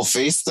whole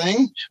face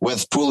thing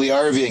with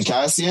Pugliarvi and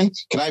Cassian,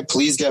 can I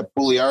please get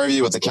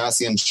Pugliarvi with the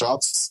Cassian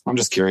shots? I'm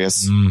just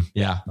curious.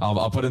 Yeah,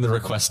 I'll put in the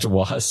request to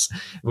Waz.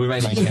 We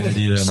might need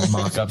Kennedy to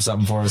mock up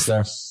something for us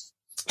there.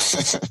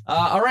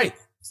 All right.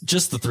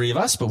 Just the three of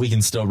us, but we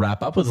can still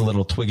wrap up with a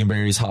little Twig and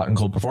Berries hot and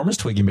cold performance.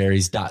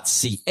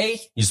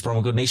 twigandberries.ca. Use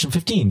promo code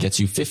Nation15.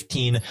 Gets you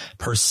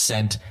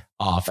 15%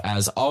 off.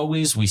 As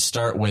always, we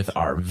start with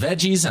our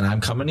veggies, and I'm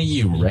coming to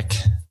you, Rick.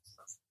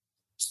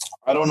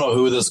 I don't know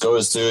who this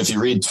goes to. If you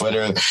read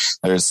Twitter,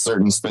 there's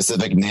certain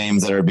specific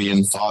names that are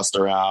being tossed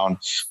around,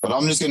 but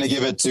I'm just going to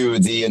give it to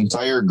the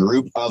entire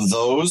group of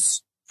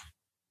those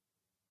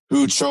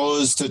who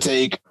chose to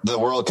take the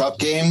World Cup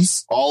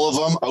games, all of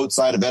them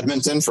outside of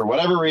Edmonton for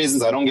whatever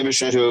reasons. I don't give a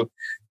shit who.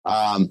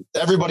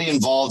 Everybody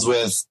involved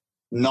with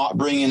not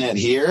bringing it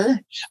here,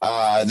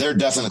 they're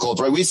definitely the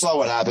culprit. We saw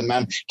what happened,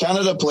 man.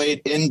 Canada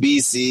played in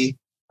BC,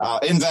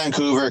 in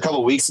Vancouver a couple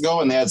of weeks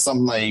ago, and they had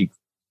something like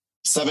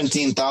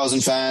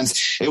 17,000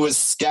 fans. It was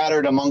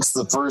scattered amongst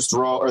the first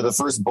row or the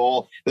first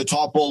bowl. The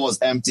top bowl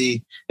was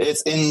empty.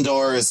 It's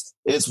indoors.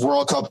 It's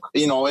World Cup.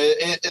 You know,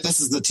 this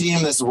is the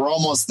team. We're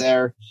almost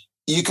there.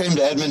 You came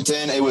to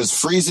Edmonton. It was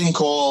freezing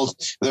cold.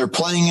 They're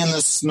playing in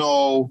the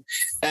snow,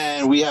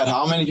 and we had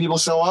how many people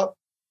show up?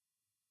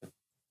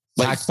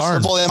 Like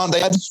triple the amount they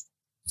had.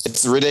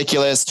 It's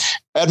ridiculous.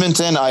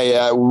 Edmonton,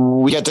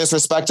 we get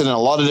disrespected in a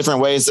lot of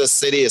different ways. This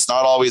city, it's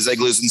not always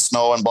igloos and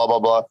snow and blah, blah,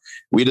 blah.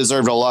 We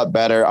deserved a lot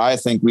better. I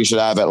think we should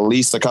have at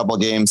least a couple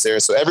games here.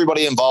 So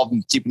everybody involved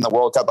in keeping the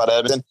World Cup out of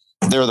Edmonton,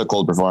 they're the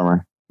cold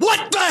performer.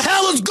 What the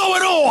hell is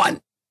going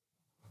on?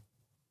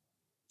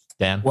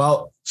 Dan?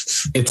 Well,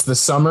 it's the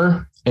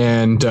summer,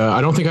 and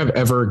I don't think I've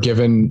ever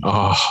given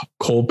a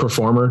cold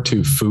performer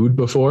to food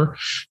before,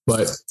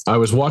 but I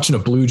was watching a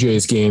Blue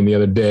Jays game the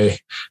other day,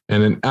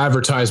 and an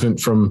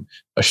advertisement from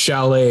a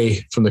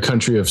chalet from the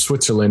country of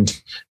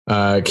Switzerland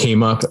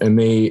came up, and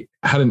they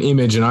had an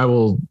image, and I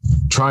will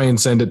try and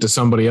send it to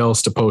somebody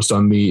else to post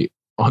on the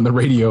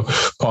radio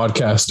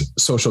podcast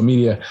social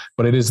media,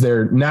 but it is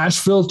their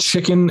Nashville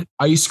chicken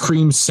ice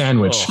cream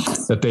sandwich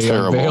that they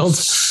unveiled.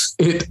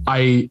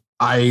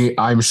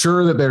 I'm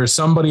sure that there's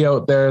somebody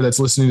out there that's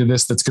listening to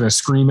this that's going to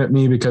scream at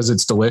me because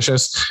it's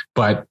delicious,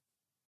 but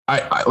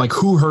I like,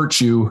 who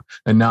hurt you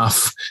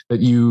enough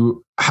that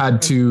you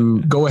had to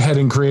go ahead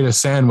and create a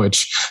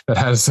sandwich that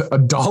has a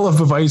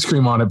dollop of ice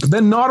cream on it? But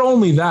then not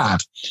only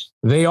that,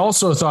 they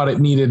also thought it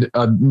needed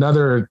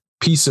another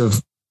piece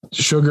of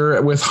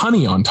sugar with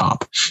honey on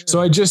top.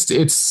 So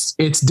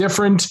it's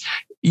different.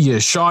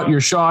 You shot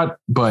your shot,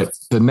 but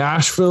the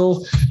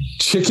Nashville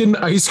chicken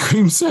ice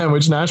cream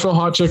sandwich, Nashville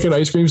hot chicken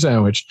ice cream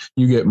sandwich,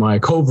 you get my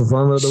cold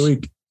performer of the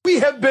week. We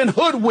have been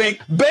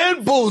hoodwinked,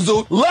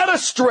 bamboozled, led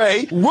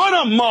astray, run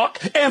amok,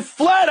 and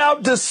flat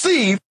out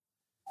deceived.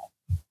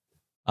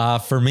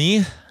 For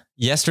me,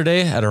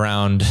 yesterday at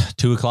around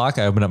 2:00,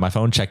 I opened up my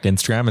phone, checked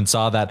Instagram, and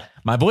saw that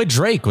my boy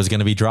Drake was going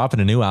to be dropping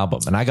a new album.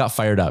 And I got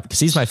fired up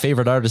because he's my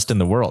favorite artist in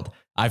the world.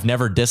 I've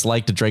never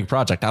disliked a Drake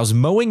project. I was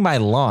mowing my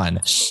lawn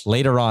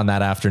later on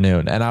that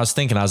afternoon, and I was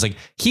thinking, I was like,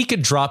 he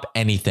could drop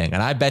anything.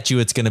 And I bet you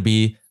it's going to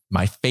be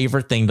my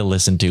favorite thing to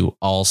listen to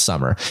all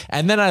summer.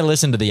 And then I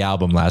listened to the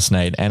album last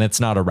night, and it's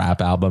not a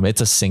rap album.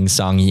 It's a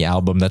sing-songy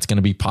album that's going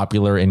to be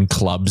popular in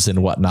clubs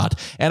and whatnot.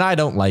 And I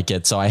don't like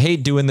it. So I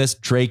hate doing this.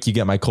 Drake, you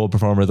get my cold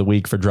performer of the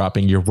week for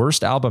dropping your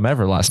worst album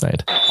ever last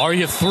night. Are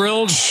you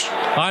thrilled?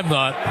 I'm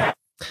not.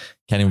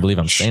 Can't even believe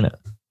I'm saying it.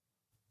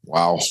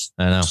 Wow.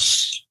 I know.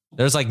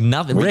 There's like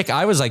nothing. Rick,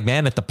 I was like,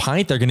 man, at the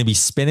Pint, they're going to be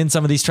spinning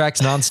some of these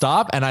tracks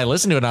nonstop. And I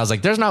listened to it and I was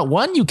like, there's not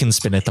one you can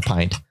spin at the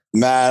Pint.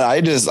 Man, how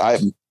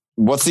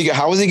is he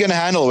going to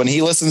handle when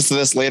he listens to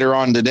this later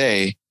on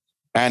today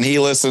and he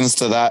listens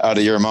to that out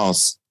of your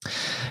mouth?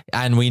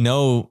 And we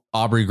know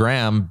Aubrey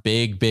Graham,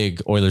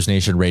 big Oilers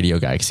Nation radio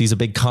guy, because he's a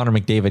big Connor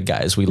McDavid guy,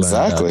 as we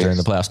learned during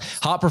the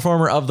playoffs. Hot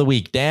performer of the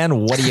week.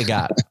 Dan, what do you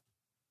got?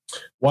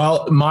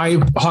 Well,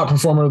 my hot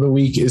performer of the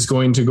week is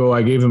going to go.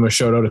 I gave him a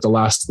shout out at the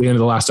end of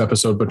the last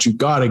episode, but you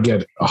got to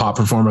get a hot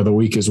performer of the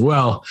week as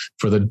well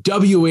for the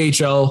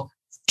WHL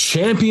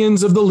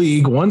champions of the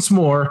league. Once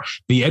more,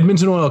 the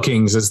Edmonton Oil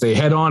Kings, as they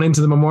head on into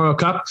the Memorial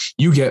Cup.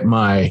 You get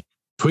my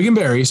Twig and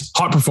Berries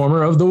hot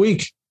performer of the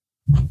week.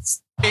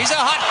 He's a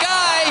hot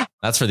guy.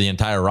 That's for the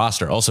entire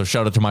roster. Also,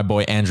 shout out to my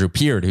boy Andrew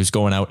Peard, who's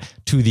going out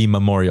to the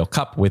Memorial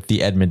Cup with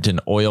the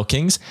Edmonton Oil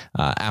Kings.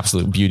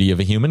 Absolute beauty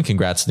of a human.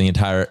 Congrats to the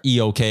entire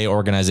EOK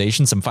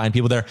organization. Some fine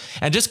people there.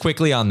 And just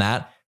quickly on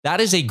that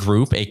is a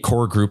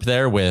core group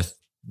there with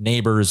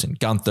Neighbors and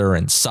Gunther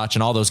and Such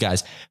and all those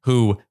guys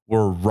who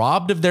were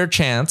robbed of their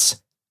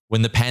chance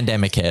when the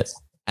pandemic hit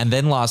and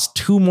then lost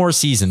 2 more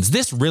seasons.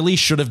 This really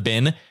should have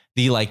been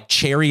the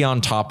cherry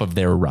on top of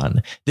their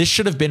run. This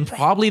should have been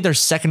probably their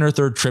second or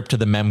third trip to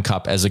the Mem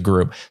Cup as a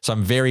group. So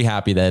I'm very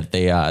happy that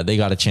they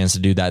got a chance to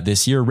do that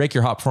this year. Rick,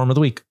 your hot performer of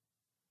the week.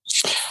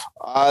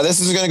 This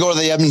is going to go to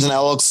the Edmonton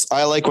Elks.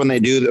 I like when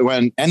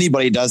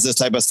anybody does this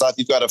type of stuff.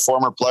 You've got a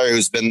former player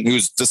who's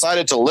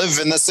decided to live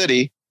in the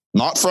city,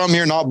 not from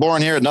here, not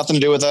born here, nothing to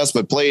do with us,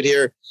 but played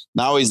here.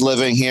 Now he's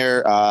living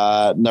here.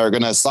 They're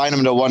going to sign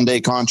him to a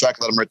 1-day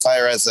contract, let him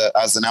retire as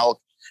an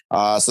Elk.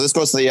 So this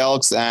goes to the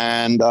Elks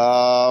and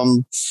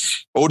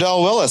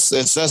Odell Willis.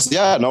 It's just,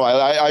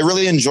 I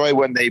really enjoy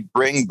when they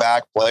bring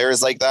back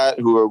players like that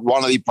who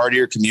want to be part of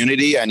your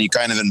community and you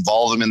kind of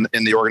involve them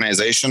in the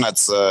organization. I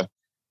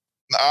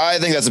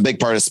think that's a big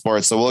part of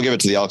sports. So we'll give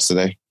it to the Elks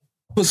today.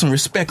 Put some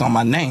respect on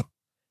my name.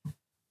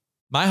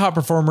 My hot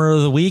performer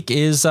of the week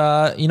is,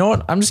 you know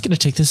what? I'm just going to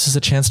take this as a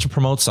chance to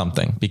promote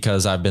something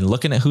because I've been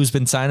looking at who's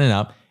been signing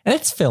up and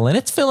it's filling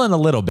a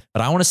little bit,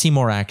 but I want to see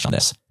more action on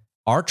this.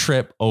 Our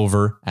trip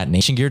over at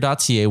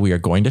nationgear.ca, we are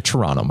going to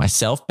Toronto.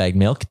 Myself, Bag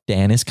Milk,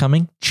 Dan is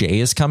coming. Jay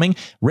is coming.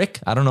 Rick,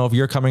 I don't know if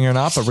you're coming or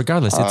not, but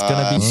regardless, it's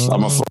going to be...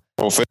 I'm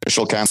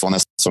official cancel on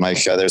this one.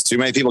 There's too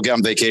many people get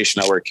on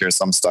vacation at work here,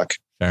 so I'm stuck.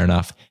 Fair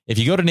enough. If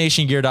you go to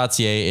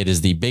nationgear.ca, it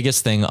is the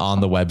biggest thing on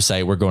the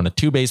website. We're going to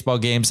 2 baseball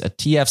games, a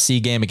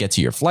TFC game. It gets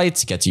you your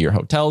flights, it gets you your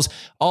hotels,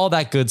 all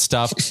that good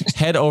stuff.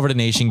 Head over to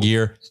Nation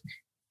Gear.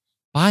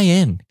 Buy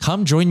in.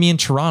 Come join me in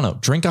Toronto.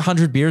 Drink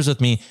 100 beers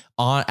with me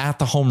at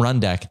the home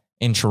run deck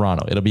in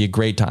Toronto. It'll be a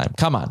great time.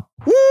 Come on.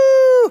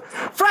 Woo!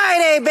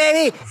 Friday,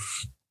 baby.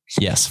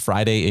 Yes,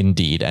 Friday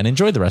indeed. And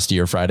enjoy the rest of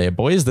your Friday,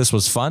 boys. This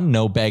was fun.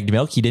 No bagged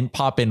milk. He didn't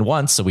pop in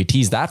once, so we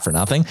teased that for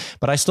nothing.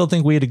 But I still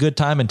think we had a good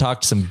time and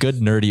talked to some good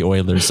nerdy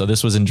Oilers. So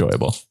this was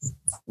enjoyable.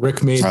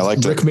 Rick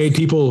made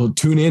people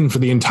tune in for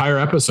the entire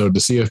episode to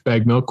see if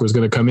Bag Milk was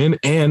going to come in,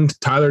 and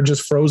Tyler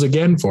just froze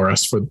again for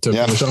us to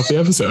finish off the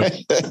episode.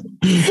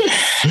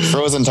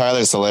 Frozen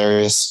Tyler's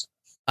hilarious.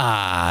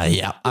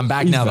 Yeah, I'm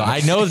back now though. I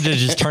know to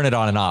just turn it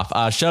on and off.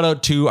 Shout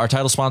out to our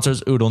title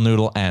sponsors, Oodle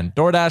Noodle and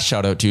DoorDash.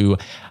 Shout out to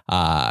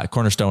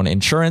Cornerstone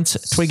Insurance,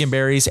 Twig and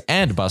Berries,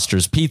 and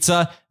Buster's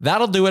Pizza.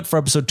 That'll do it for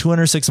episode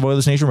 206 of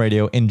Oilers Nation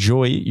Radio.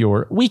 Enjoy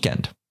your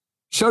weekend.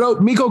 Shout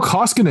out Mikko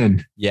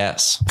Koskinen.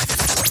 Yes.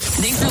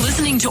 Thanks for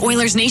listening to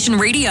Oilers Nation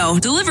Radio,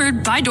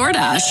 delivered by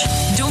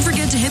DoorDash. Don't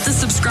forget to hit the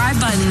subscribe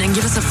button and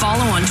give us a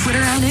follow on Twitter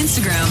and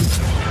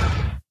Instagram.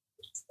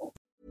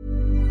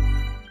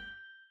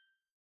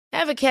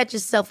 Ever catch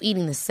yourself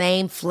eating the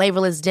same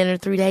flavorless dinner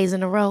 3 days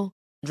in a row?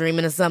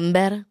 Dreaming of something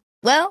better?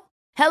 Well,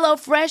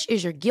 HelloFresh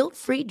is your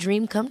guilt-free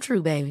dream come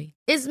true, baby.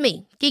 It's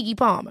me, Keke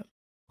Palmer.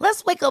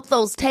 Let's wake up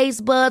those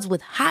taste buds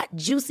with hot,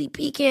 juicy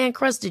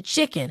pecan-crusted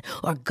chicken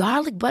or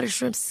garlic butter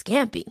shrimp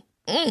scampi.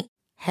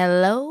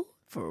 Hello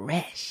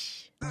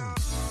Fresh.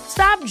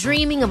 Stop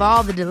dreaming of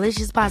all the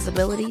delicious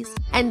possibilities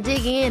and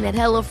dig in at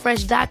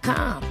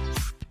HelloFresh.com.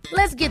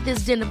 Let's get this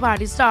dinner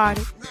party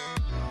started.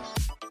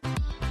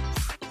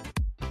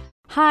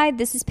 Hi,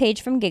 this is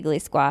Paige from Giggly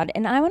Squad,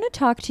 and I want to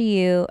talk to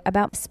you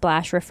about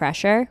Splash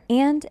Refresher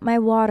and my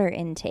water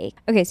intake.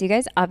 Okay, so you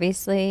guys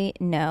obviously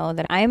know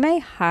that I'm a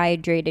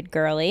hydrated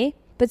girly,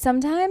 but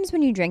sometimes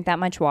when you drink that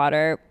much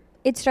water,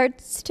 it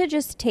starts to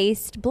just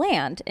taste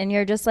bland, and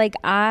you're just like,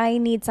 I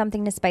need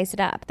something to spice it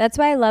up. That's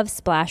why I love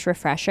Splash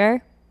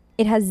Refresher.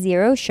 It has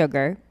 0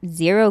 sugar,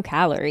 0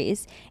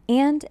 calories,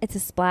 and it's a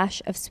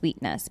splash of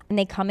sweetness. And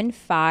they come in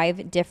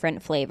 5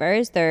 different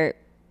flavors. They're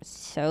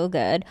so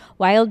good.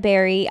 Wild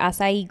berry,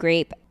 acai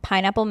grape,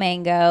 pineapple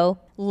mango,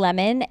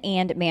 lemon,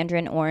 and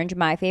mandarin orange.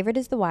 My favorite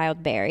is the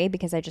wild berry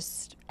because I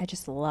just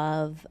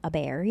love a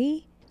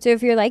berry. So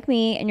if you're like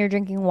me and you're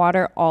drinking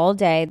water all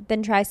day,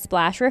 then try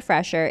Splash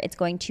Refresher. It's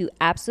going to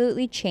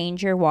absolutely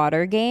change your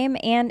water game,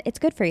 and it's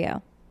good for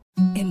you.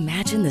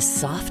 Imagine the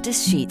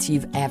softest sheets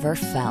you've ever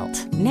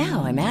felt.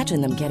 Now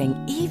imagine them getting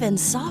even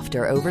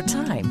softer over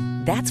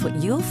time. That's what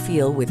you'll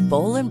feel with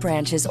Boll &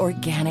 Branch's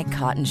organic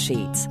cotton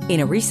sheets. In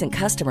a recent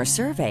customer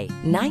survey,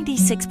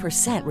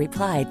 96%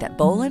 replied that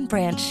Boll &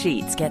 Branch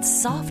sheets get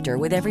softer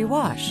with every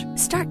wash.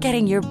 Start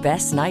getting your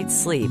best night's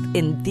sleep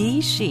in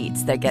these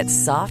sheets that get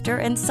softer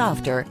and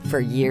softer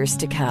for years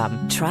to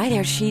come. Try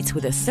their sheets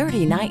with a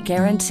 30-night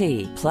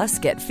guarantee. Plus,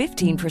 get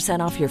 15%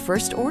 off your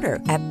first order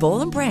at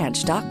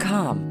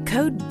bollandbranch.com.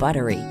 Code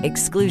BUTTERY.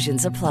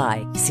 Exclusions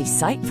apply. See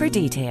site for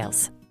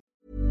details.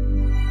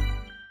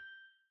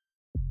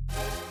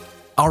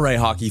 All right,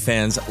 hockey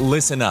fans,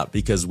 listen up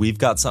because we've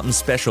got something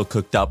special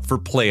cooked up for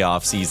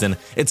playoff season.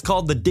 It's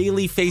called the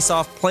Daily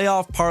Faceoff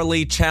Playoff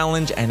Parlay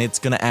Challenge, and it's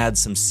going to add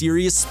some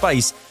serious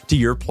spice to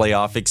your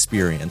playoff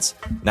experience.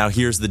 Now,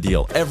 here's the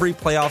deal. Every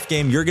playoff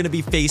game, you're going to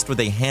be faced with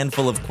a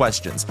handful of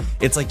questions.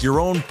 It's like your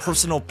own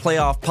personal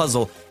playoff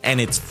puzzle,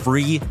 and it's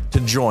free to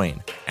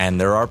join.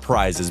 And there are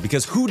prizes,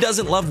 because who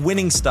doesn't love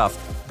winning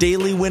stuff?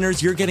 Daily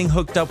winners, you're getting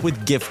hooked up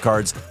with gift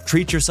cards.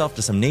 Treat yourself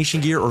to some Nation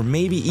gear or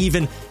maybe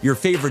even your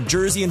favorite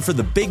jersey. And for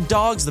the big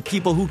dogs, the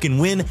people who can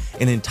win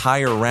an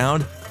entire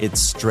round, it's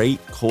straight,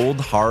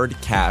 cold, hard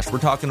cash. We're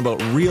talking about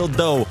real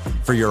dough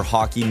for your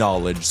hockey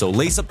knowledge. So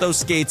lace up those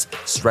skates,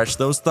 stretch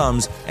those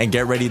thumbs, and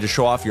get ready to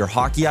show off your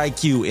hockey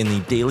IQ in the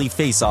Daily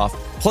Faceoff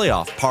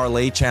Playoff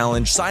Parlay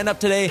Challenge. Sign up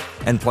today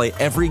and play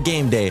every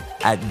game day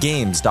at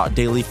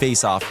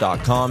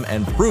games.dailyfaceoff.com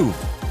and prove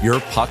your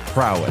puck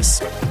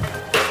prowess.